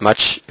fill up as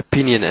much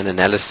opinion and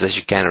analysis as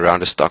you can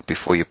around a stock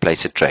before you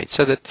place a trade.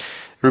 So that,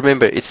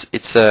 remember,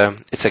 it's a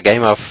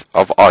game of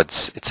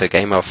odds. It's a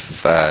game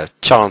of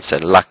chance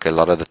and luck a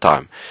lot of the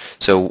time.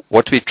 So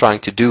what we're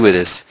trying to do with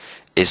this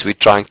is we're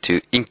trying to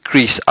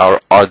increase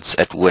our odds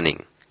at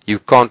winning. You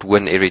can't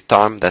win every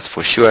time, that's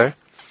for sure.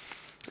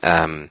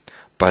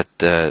 But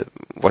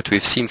what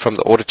we've seen from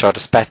the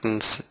Autochartist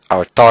patterns,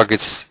 our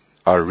targets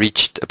are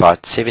reached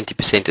about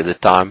 70% of the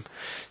time.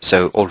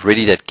 So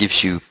already that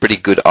gives you pretty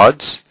good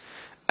odds.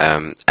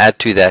 Add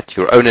to that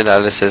your own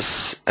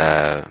analysis,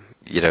 a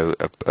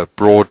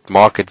broad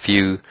market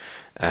view,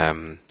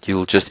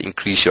 you'll just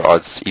increase your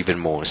odds even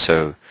more.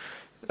 So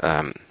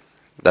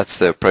that's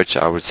the approach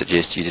I would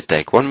suggest you to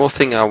take. One more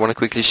thing I want to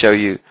quickly show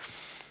you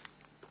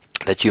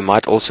that you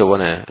might also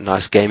want a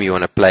nice game you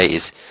want to play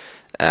is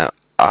I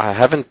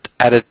haven't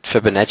added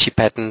Fibonacci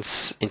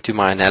patterns into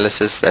my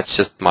analysis. That's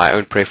just my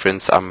own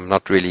preference. I'm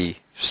not really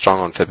strong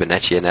on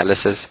Fibonacci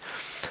analysis.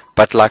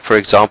 But like, for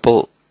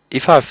example,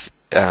 if I've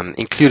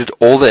included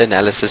all the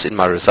analysis in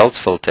my results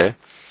filter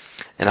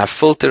and I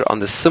filter on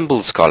the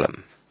symbols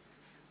column,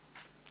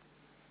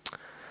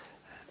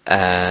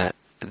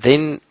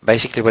 then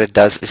basically what it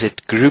does is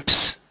it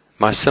groups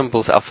my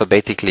symbols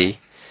alphabetically,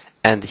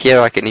 and here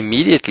I can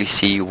immediately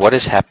see what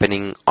is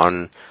happening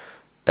on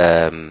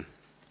a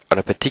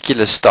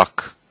particular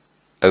stock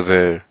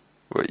over,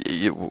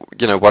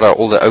 what are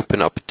all the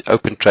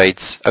open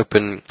trades,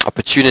 open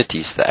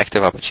opportunities, the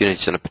active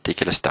opportunities on a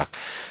particular stock.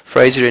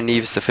 Fraser and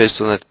Eve is the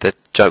first one that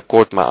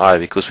caught my eye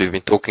because we've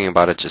been talking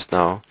about it just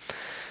now.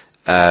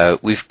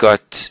 We've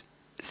got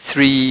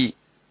 3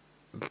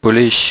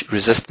 bullish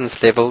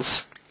resistance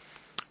levels.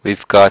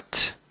 We've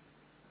got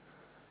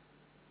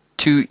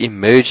 2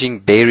 emerging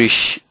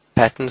bearish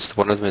patterns.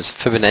 One of them is a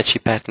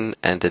Fibonacci pattern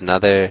and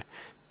another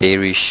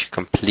bearish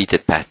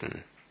completed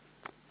pattern.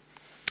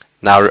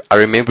 Now I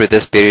remember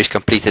this bearish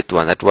completed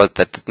one. That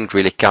didn't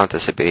really count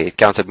as a bear. It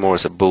counted more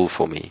as a bull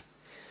for me.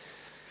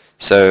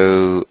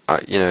 So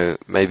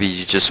maybe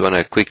you just want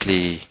to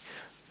quickly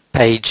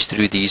page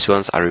through these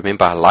ones. I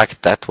remember I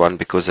liked that one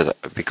because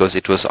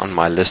it was on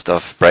my list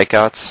of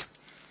breakouts.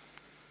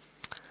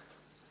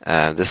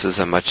 This is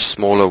a much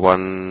smaller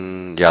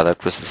one. Yeah,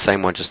 that was the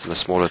same one, just on a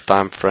smaller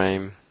time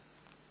frame.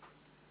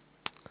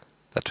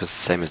 That was the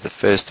same as the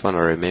first one,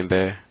 I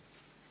remember.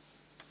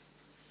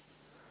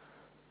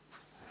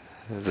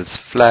 This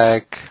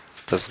flag.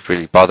 doesn't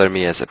really bother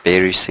me as a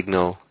bearish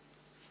signal.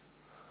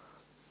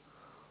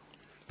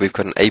 We've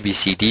got an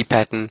ABCD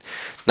pattern.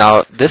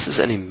 Now this is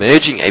an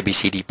emerging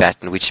ABCD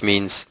pattern, which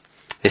means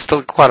there's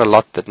still quite a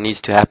lot that needs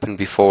to happen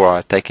before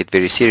I take it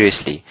very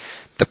seriously.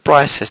 The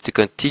price has to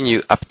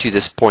continue up to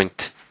this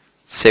point,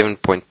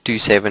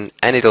 7.27,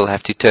 and it'll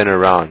have to turn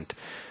around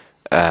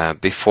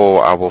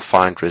before I will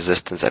find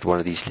resistance at one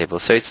of these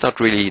levels. So it's not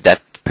really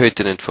that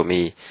pertinent for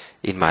me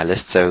in my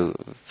list. So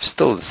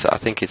still, I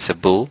think it's a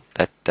bull,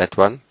 that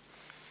one.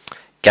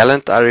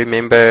 Gallant, I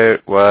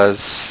remember,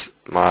 was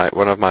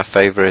one of my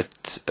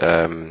favorite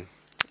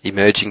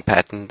emerging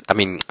patterns,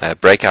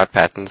 breakout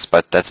patterns,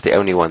 but that's the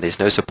only one. There's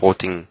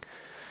nothing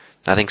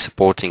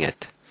supporting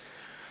it.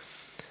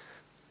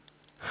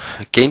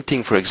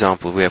 Genting, for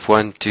example, we have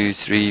 1, 2,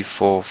 3,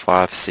 4,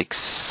 5, 6,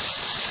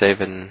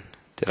 7.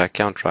 Did I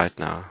count right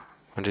now?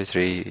 1, 2,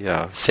 3,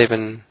 yeah,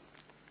 7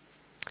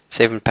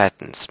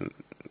 patterns.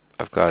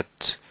 I've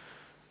got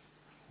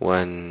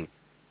 1,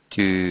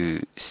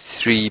 2,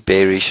 3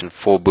 bearish and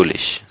 4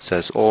 bullish. So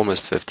it's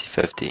almost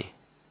 50-50.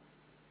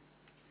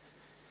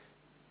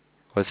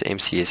 What's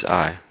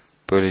MCSI?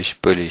 Bullish,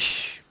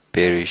 bullish,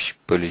 bearish,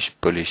 bullish,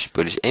 bullish,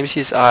 bullish.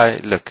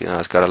 MCSI, look,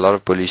 it's got a lot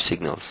of bullish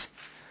signals.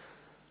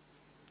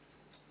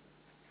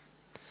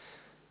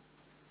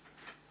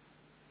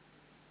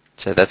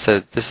 So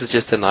this is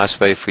just a nice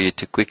way for you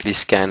to quickly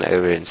scan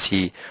over and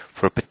see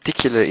for a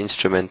particular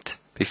instrument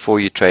before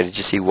you trade it.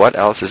 You see what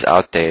else is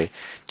out there.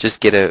 Just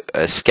get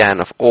a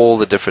scan of all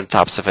the different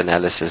types of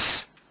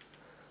analysis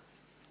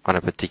on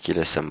a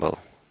particular symbol.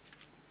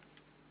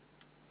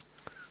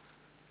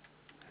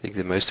 I think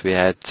the most we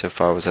had so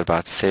far was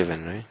about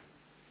 7, right?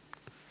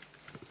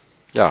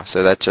 Yeah,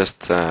 so that's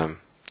just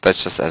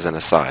as an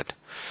aside.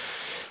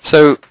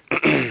 So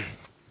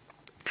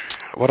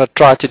what I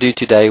tried to do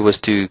today was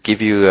to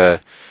give you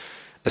a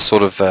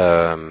sort of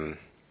a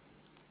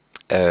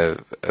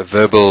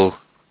verbal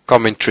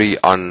commentary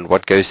on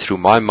what goes through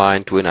my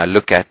mind when I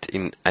look at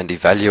and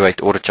evaluate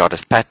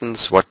Autochartist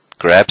patterns, what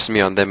grabs me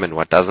on them and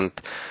what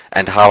doesn't,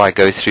 and how I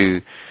go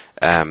through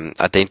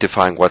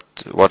identifying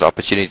what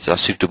opportunities are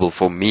suitable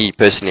for me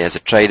personally as a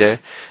trader.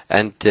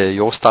 And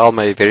your style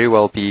may very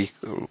well be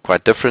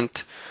quite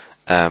different,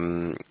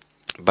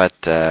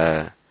 but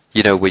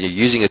you know, when you're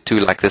using a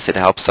tool like this, it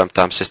helps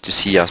sometimes just to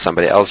see how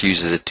somebody else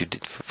uses it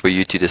for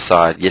you to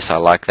decide, yes, I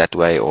like that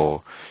way,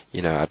 or,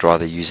 you know, I'd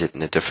rather use it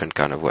in a different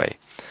kind of way.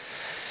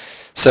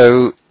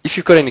 So if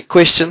you've got any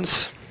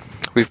questions,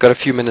 we've got a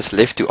few minutes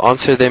left to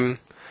answer them.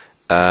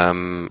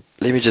 Let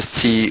me just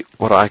see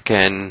what I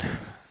can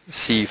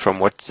see from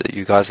what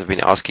you guys have been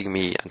asking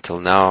me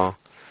until now.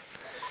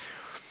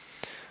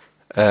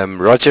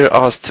 Roger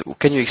asked,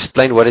 can you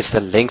explain what is the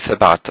length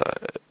about?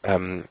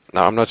 Now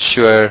I'm not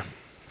sure.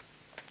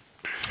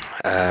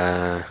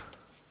 I've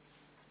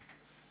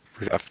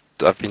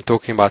been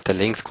talking about the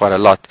length quite a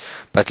lot,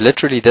 but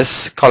literally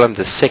this column,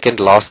 the second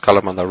last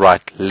column on the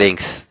right,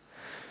 length,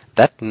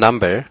 that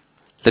number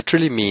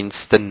literally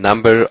means the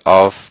number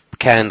of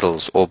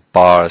candles or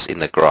bars in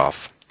the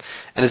graph.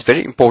 And it's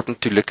very important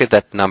to look at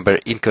that number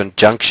in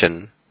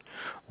conjunction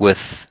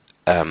with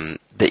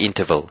the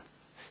interval.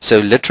 So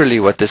literally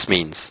what this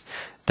means,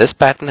 this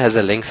pattern has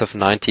a length of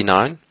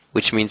 99,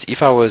 which means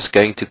if I was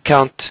going to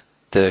count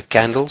the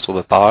candles or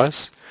the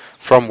bars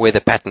from where the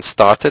pattern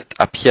started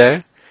up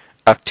here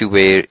up to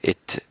where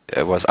it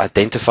was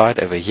identified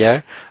over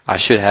here, I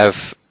should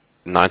have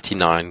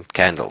 99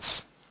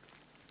 candles.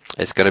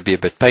 It's going to be a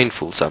bit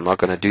painful, so I'm not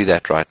going to do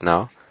that right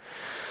now.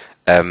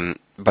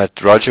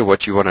 But Roger,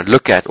 what you want to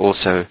look at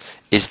also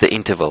is the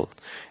interval.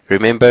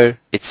 Remember,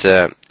 it's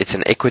an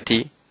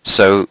equity,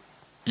 so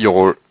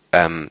your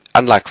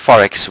unlike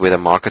Forex, where the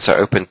markets are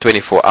open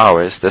 24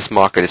 hours, this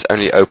market is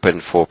only open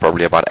for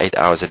probably about 8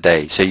 hours a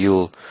day. So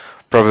you'll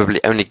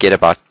probably only get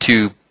about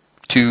two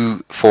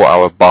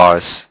 4-hour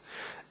bars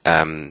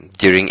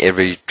during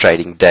every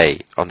trading day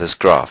on this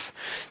graph.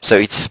 So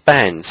it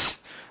spans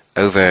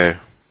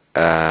over,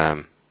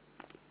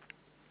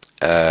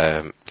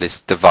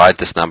 let's divide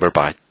this number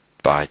by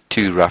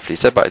 2 roughly.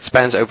 So it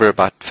spans over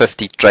about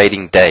 50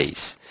 trading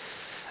days,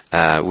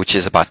 which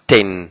is about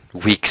 10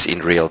 weeks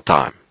in real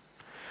time.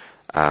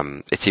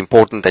 It's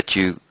important that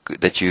you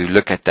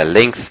look at the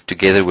length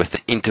together with the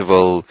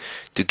interval,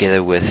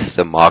 together with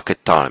the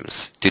market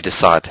times, to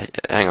decide,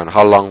 hang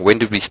on, when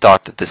did we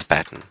start at this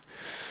pattern?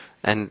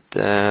 And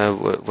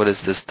what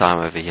is this time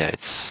over here?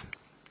 It's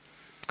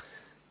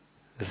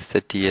the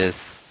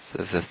 30th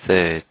of the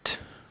 3rd.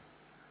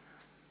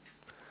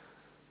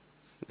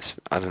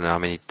 I don't know how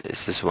many,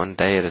 is this one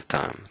day at a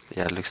time?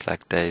 Yeah, it looks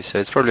like days. So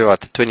it's probably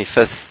about the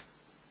 25th,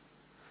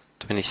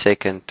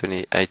 22nd,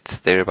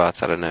 28th,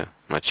 thereabouts, I don't know.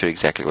 I'm not sure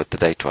exactly what the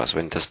date was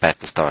when this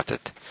pattern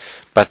started.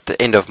 But the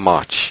end of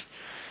March.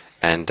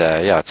 And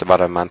yeah, it's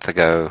about a month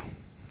ago,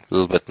 a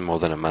little bit more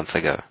than a month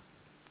ago.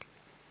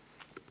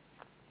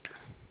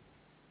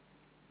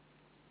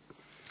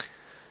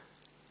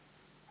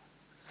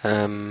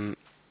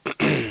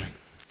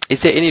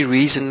 Is there any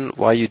reason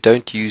why you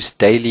don't use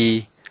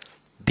daily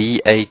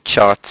BA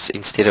charts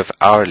instead of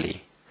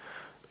hourly?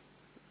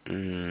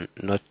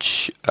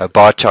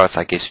 bar charts,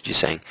 I guess what you're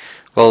saying.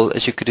 Well,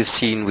 as you could have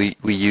seen, we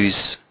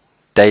use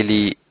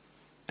daily,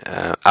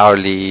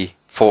 hourly,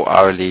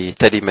 4-hourly,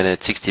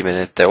 30-minute,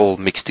 60-minute. They're all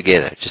mixed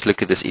together. Just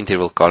look at this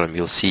interval column.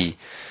 You'll see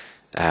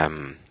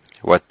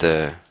what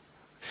the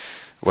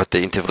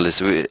interval is.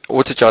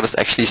 Autochartist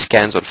actually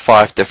scans on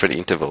 5 different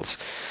intervals.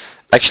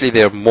 Actually,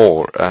 there are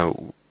more.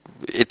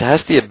 It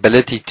has the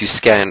ability to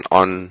scan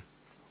on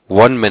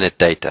 1-minute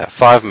data,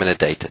 5-minute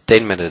data,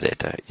 10-minute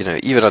data,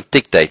 even on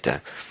tick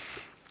data.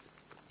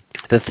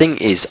 The thing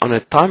is, on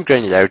a time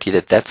granularity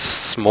that's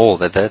small,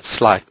 that's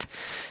slight,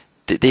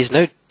 there's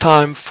no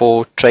time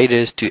for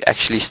traders to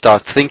actually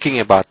start thinking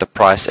about the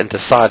price and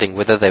deciding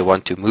whether they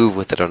want to move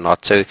with it or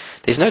not. So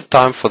there's no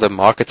time for the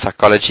market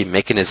psychology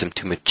mechanism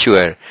to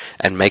mature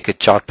and make a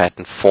chart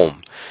pattern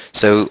form.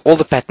 So all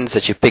the patterns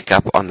that you pick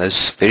up on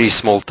those very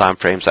small time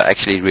frames are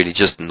actually really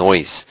just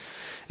noise.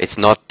 It's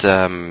not,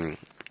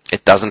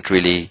 it doesn't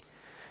really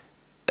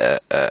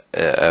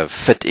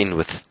fit in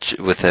with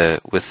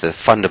the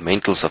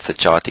fundamentals of the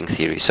charting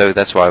theory. So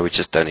that's why we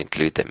just don't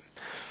include them.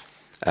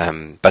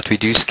 But we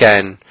do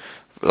scan,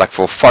 like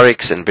for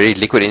Forex and very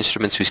liquid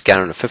instruments, we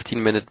scan on a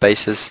 15-minute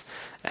basis,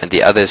 and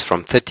the others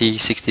from 30,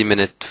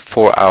 60-minute,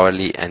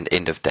 4-hourly, and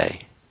end of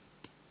day.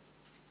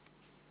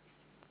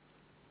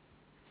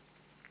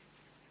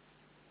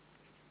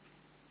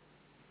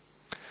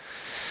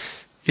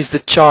 Is the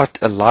chart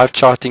a live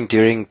charting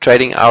during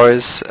trading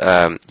hours?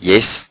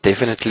 Yes,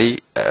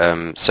 definitely.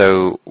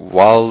 So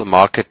while the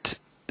market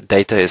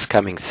data is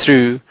coming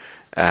through,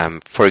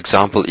 for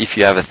example, if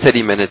you have a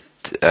 30-minute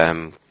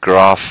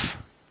graph,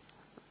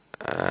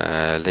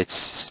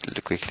 let's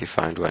quickly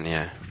find one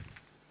here.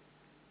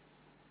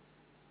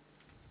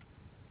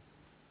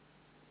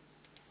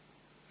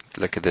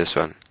 Look at this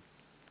one.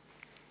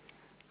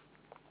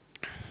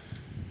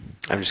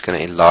 I'm just going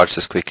to enlarge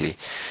this quickly.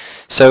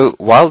 So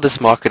while this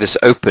market is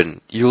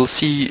open, you'll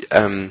see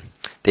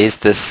there's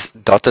this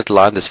dotted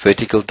line, this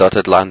vertical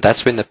dotted line.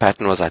 That's when the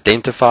pattern was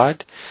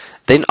identified.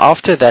 Then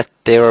after that,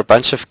 there are a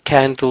bunch of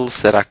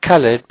candles that are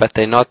colored, but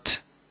they're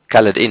not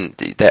colored in.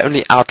 They're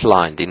only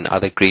outlined in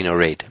either green or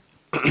red.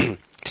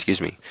 Excuse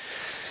me.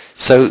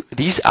 So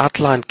these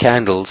outlined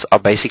candles are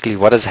basically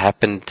what has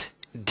happened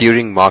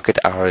during market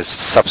hours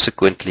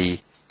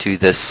subsequently to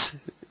this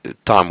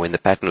time when the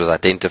pattern was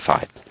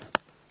identified.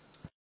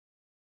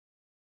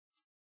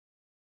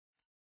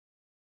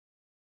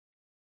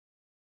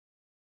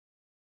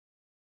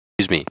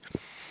 Excuse me.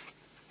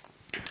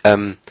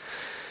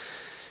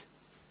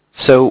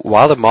 So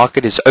while the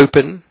market is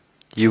open,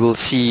 you will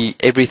see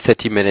every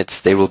 30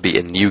 minutes there will be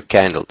a new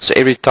candle. So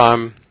every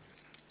time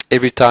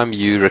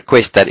you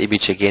request that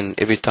image again,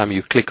 every time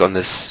you click on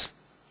this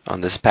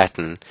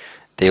pattern,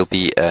 there'll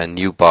be a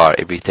new bar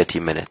every 30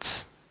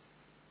 minutes.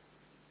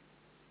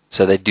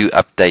 So they do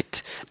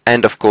update,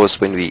 and of course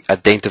when we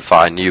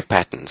identify new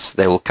patterns,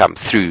 they will come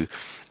through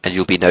and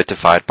you'll be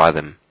notified by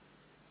them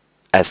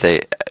as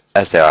they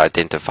are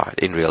identified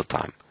in real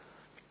time.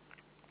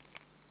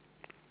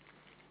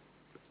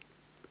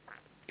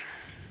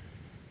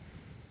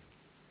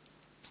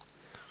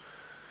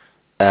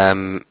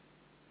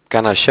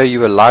 Can I show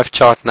you a live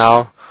chart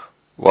now?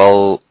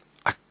 Well,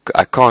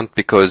 I can't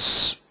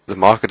because the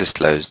market is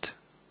closed.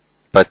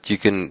 But you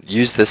can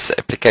use this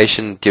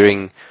application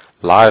during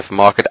live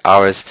market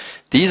hours.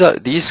 These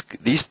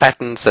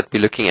patterns that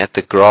we're looking at,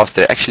 the graphs,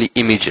 they're actually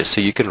images.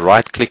 So you can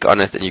right click on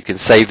it and you can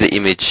save the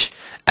image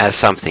as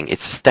something.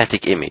 It's a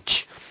static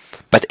image.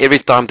 But every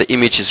time the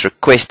image is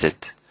requested,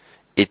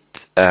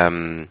 it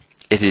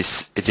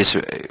is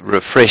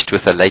refreshed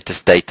with the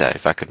latest data,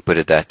 if I can put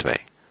it that way.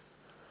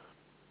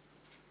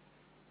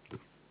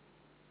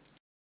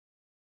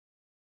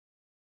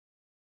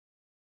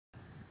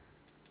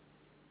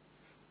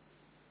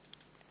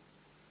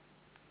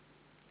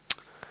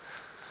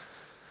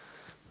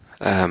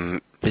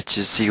 Let's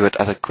just see what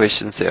other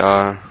questions there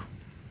are.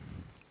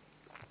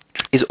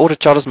 Is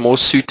Autochartist more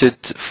suited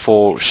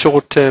for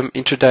short-term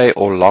intraday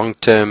or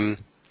long-term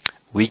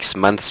weeks,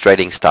 months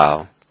trading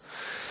style?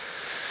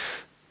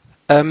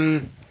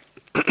 To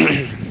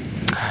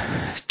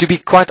be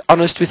quite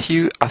honest with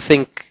you, I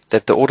think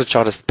that the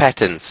Autochartist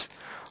patterns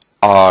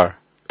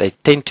they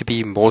tend to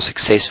be more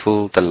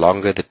successful the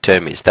longer the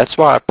term is. That's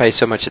why I pay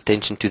so much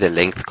attention to the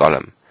length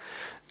column.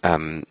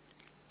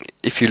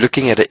 If you're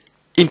looking at it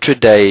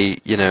intraday,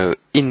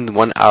 in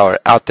 1 hour,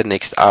 out the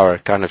next hour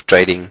kind of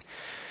trading,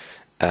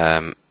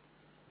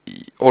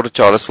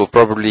 Autochartist will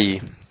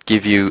probably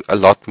give you a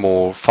lot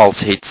more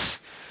false hits,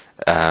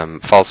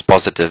 false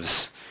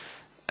positives,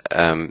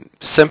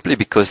 simply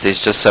because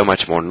there's just so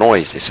much more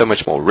noise, there's so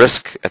much more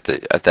risk at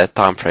that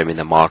time frame in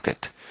the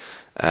market.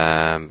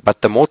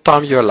 But the more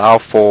time you allow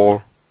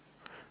for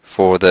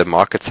the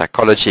market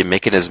psychology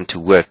mechanism to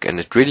work, and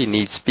it really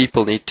needs,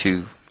 people need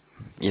to,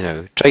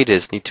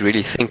 traders need to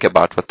really think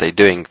about what they're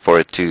doing for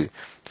it to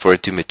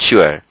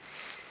mature.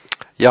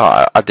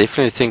 Yeah, I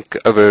definitely think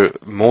over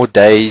more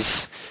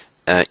days,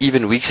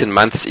 even weeks and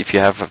months, if you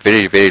have a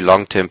very, very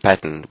long-term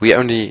pattern. We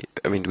only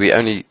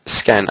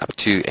scan up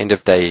to end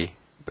of day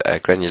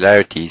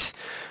granularities,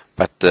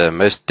 but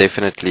most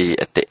definitely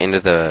at the end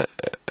of the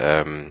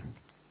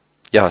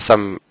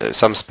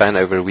some span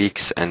over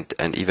weeks and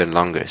even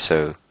longer.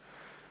 So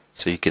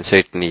you can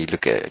certainly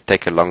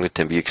take a longer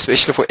term view,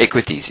 especially for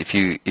equities. If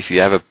you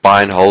have a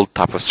buy and hold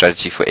type of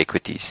strategy for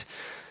equities,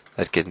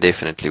 that can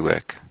definitely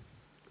work.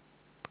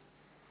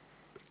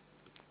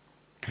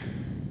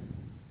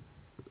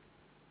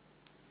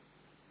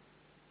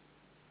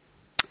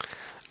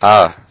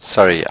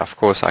 Sorry, of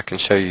course I can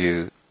show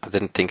you, I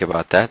didn't think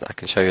about that. I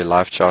can show you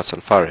live charts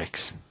on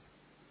Forex.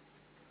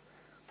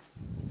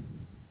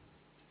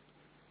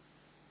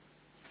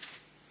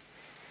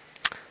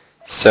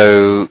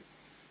 So,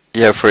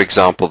 yeah, for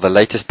example, the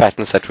latest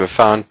patterns that were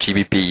found,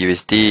 GBP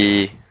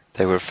USD,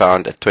 they were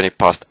found at 20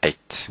 past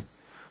 8.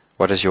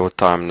 What is your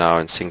time now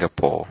in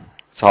Singapore?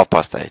 It's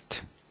 8:30.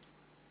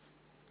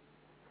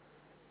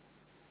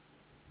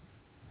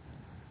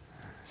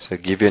 So to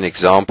give you an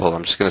example,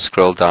 I'm just going to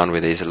scroll down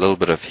where there's a little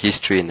bit of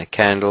history in the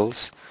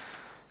candles.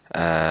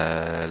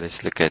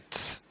 Let's look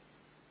at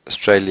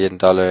Australian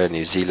dollar,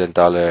 New Zealand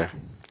dollar.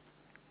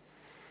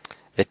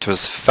 It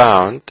was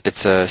found,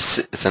 it's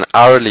an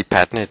hourly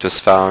pattern. It was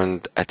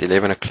found at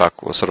 11 o'clock,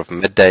 or sort of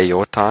midday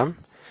your time.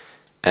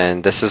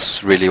 And this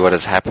is really what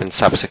has happened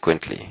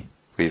subsequently.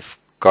 We've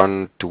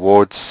continued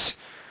towards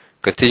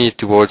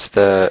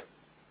the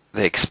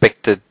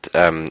expected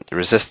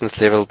resistance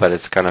level, but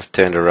it's kind of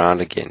turned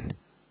around again.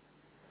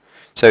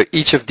 So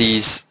each of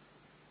these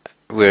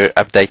were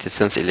updated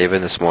since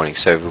 11 this morning.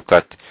 So we've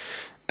got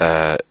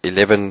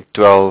 11,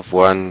 12,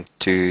 1,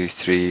 2,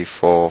 3,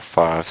 4,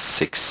 5,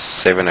 6,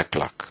 7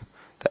 o'clock.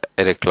 The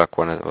 8 o'clock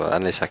one, well,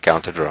 unless I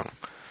counted wrong.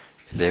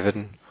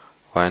 11,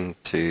 1,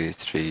 2,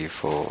 3,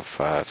 4,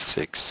 5,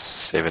 6,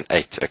 7,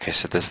 8. Okay,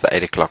 so this is the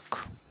 8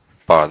 o'clock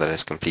bar that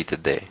is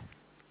completed there.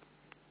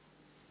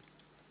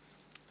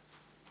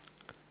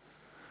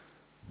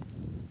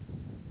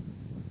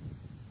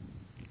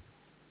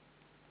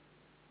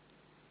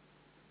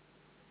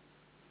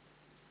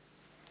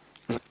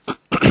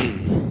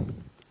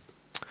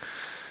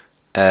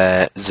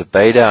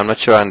 Zubaida, I'm not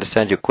sure I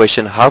understand your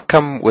question. How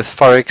come with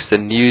Forex the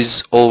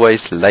news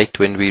always late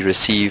when we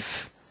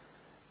receive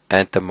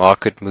and the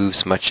market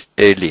moves much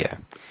earlier?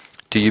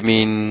 Do you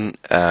mean,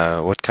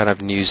 what kind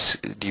of news?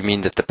 Do you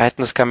mean that the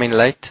patterns come in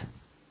late?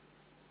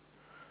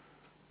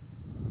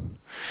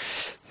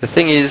 The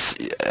thing is,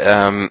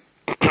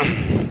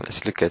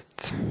 let's look at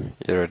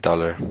euro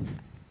dollar.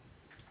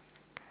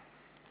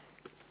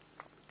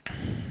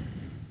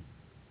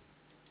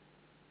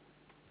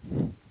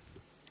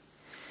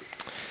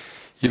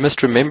 You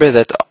must remember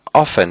that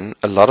often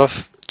a lot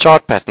of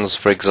chart patterns,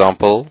 for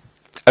example,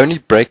 only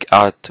break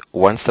out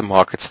once the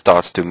market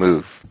starts to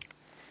move.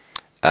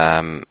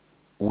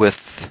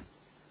 With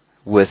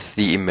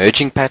the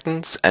emerging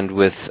patterns and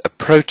with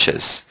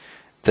approaches,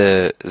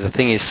 the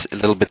thing is a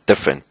little bit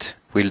different.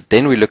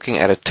 Then we're looking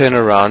at a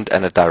turnaround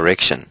and a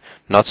direction,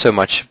 not so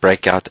much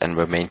breakout and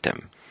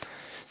momentum.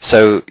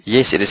 So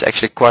yes, it is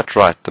actually quite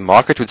right. The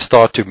market would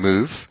start to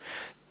move.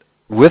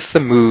 With the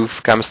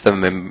move comes the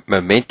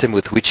momentum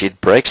with which it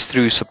breaks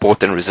through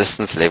support and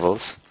resistance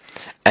levels,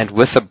 and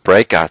with a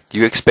breakout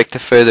you expect a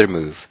further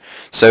move.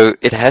 So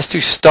it has to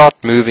start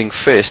moving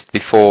first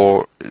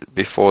before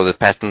the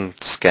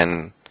patterns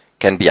can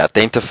be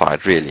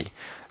identified, really,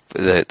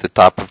 the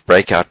type of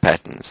breakout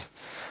patterns.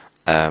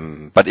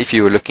 But if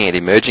you were looking at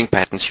emerging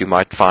patterns, you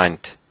might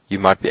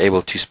be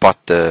able to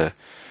spot the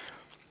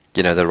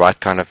right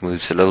kind of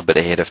moves a little bit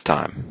ahead of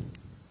time.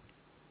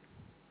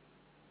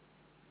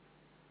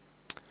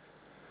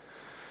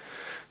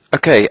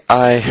 Okay,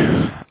 I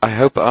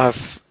hope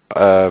I've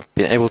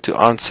been able to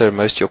answer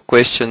most of your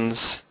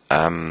questions.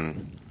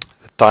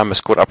 The time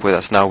has caught up with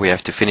us now. We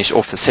have to finish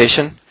off the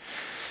session.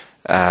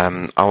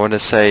 I want to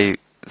say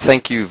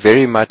thank you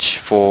very much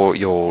for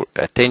your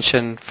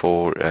attention,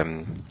 for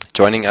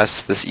joining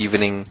us this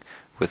evening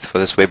for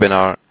this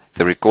webinar.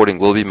 The recording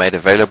will be made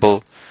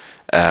available,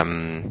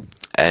 and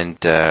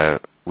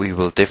we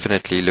will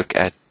definitely look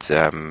at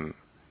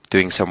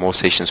doing some more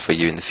sessions for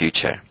you in the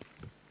future.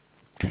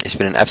 It's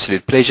been an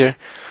absolute pleasure,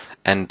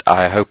 and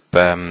I hope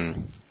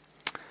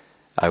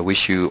I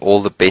wish you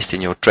all the best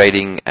in your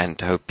trading,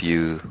 and hope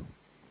you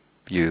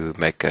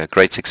make a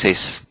great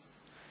success.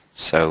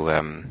 So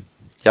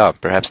yeah,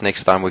 perhaps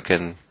next time we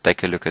can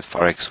take a look at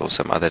Forex or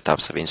some other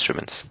types of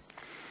instruments.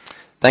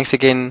 Thanks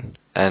again,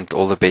 and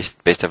all the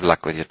best of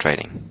luck with your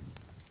trading.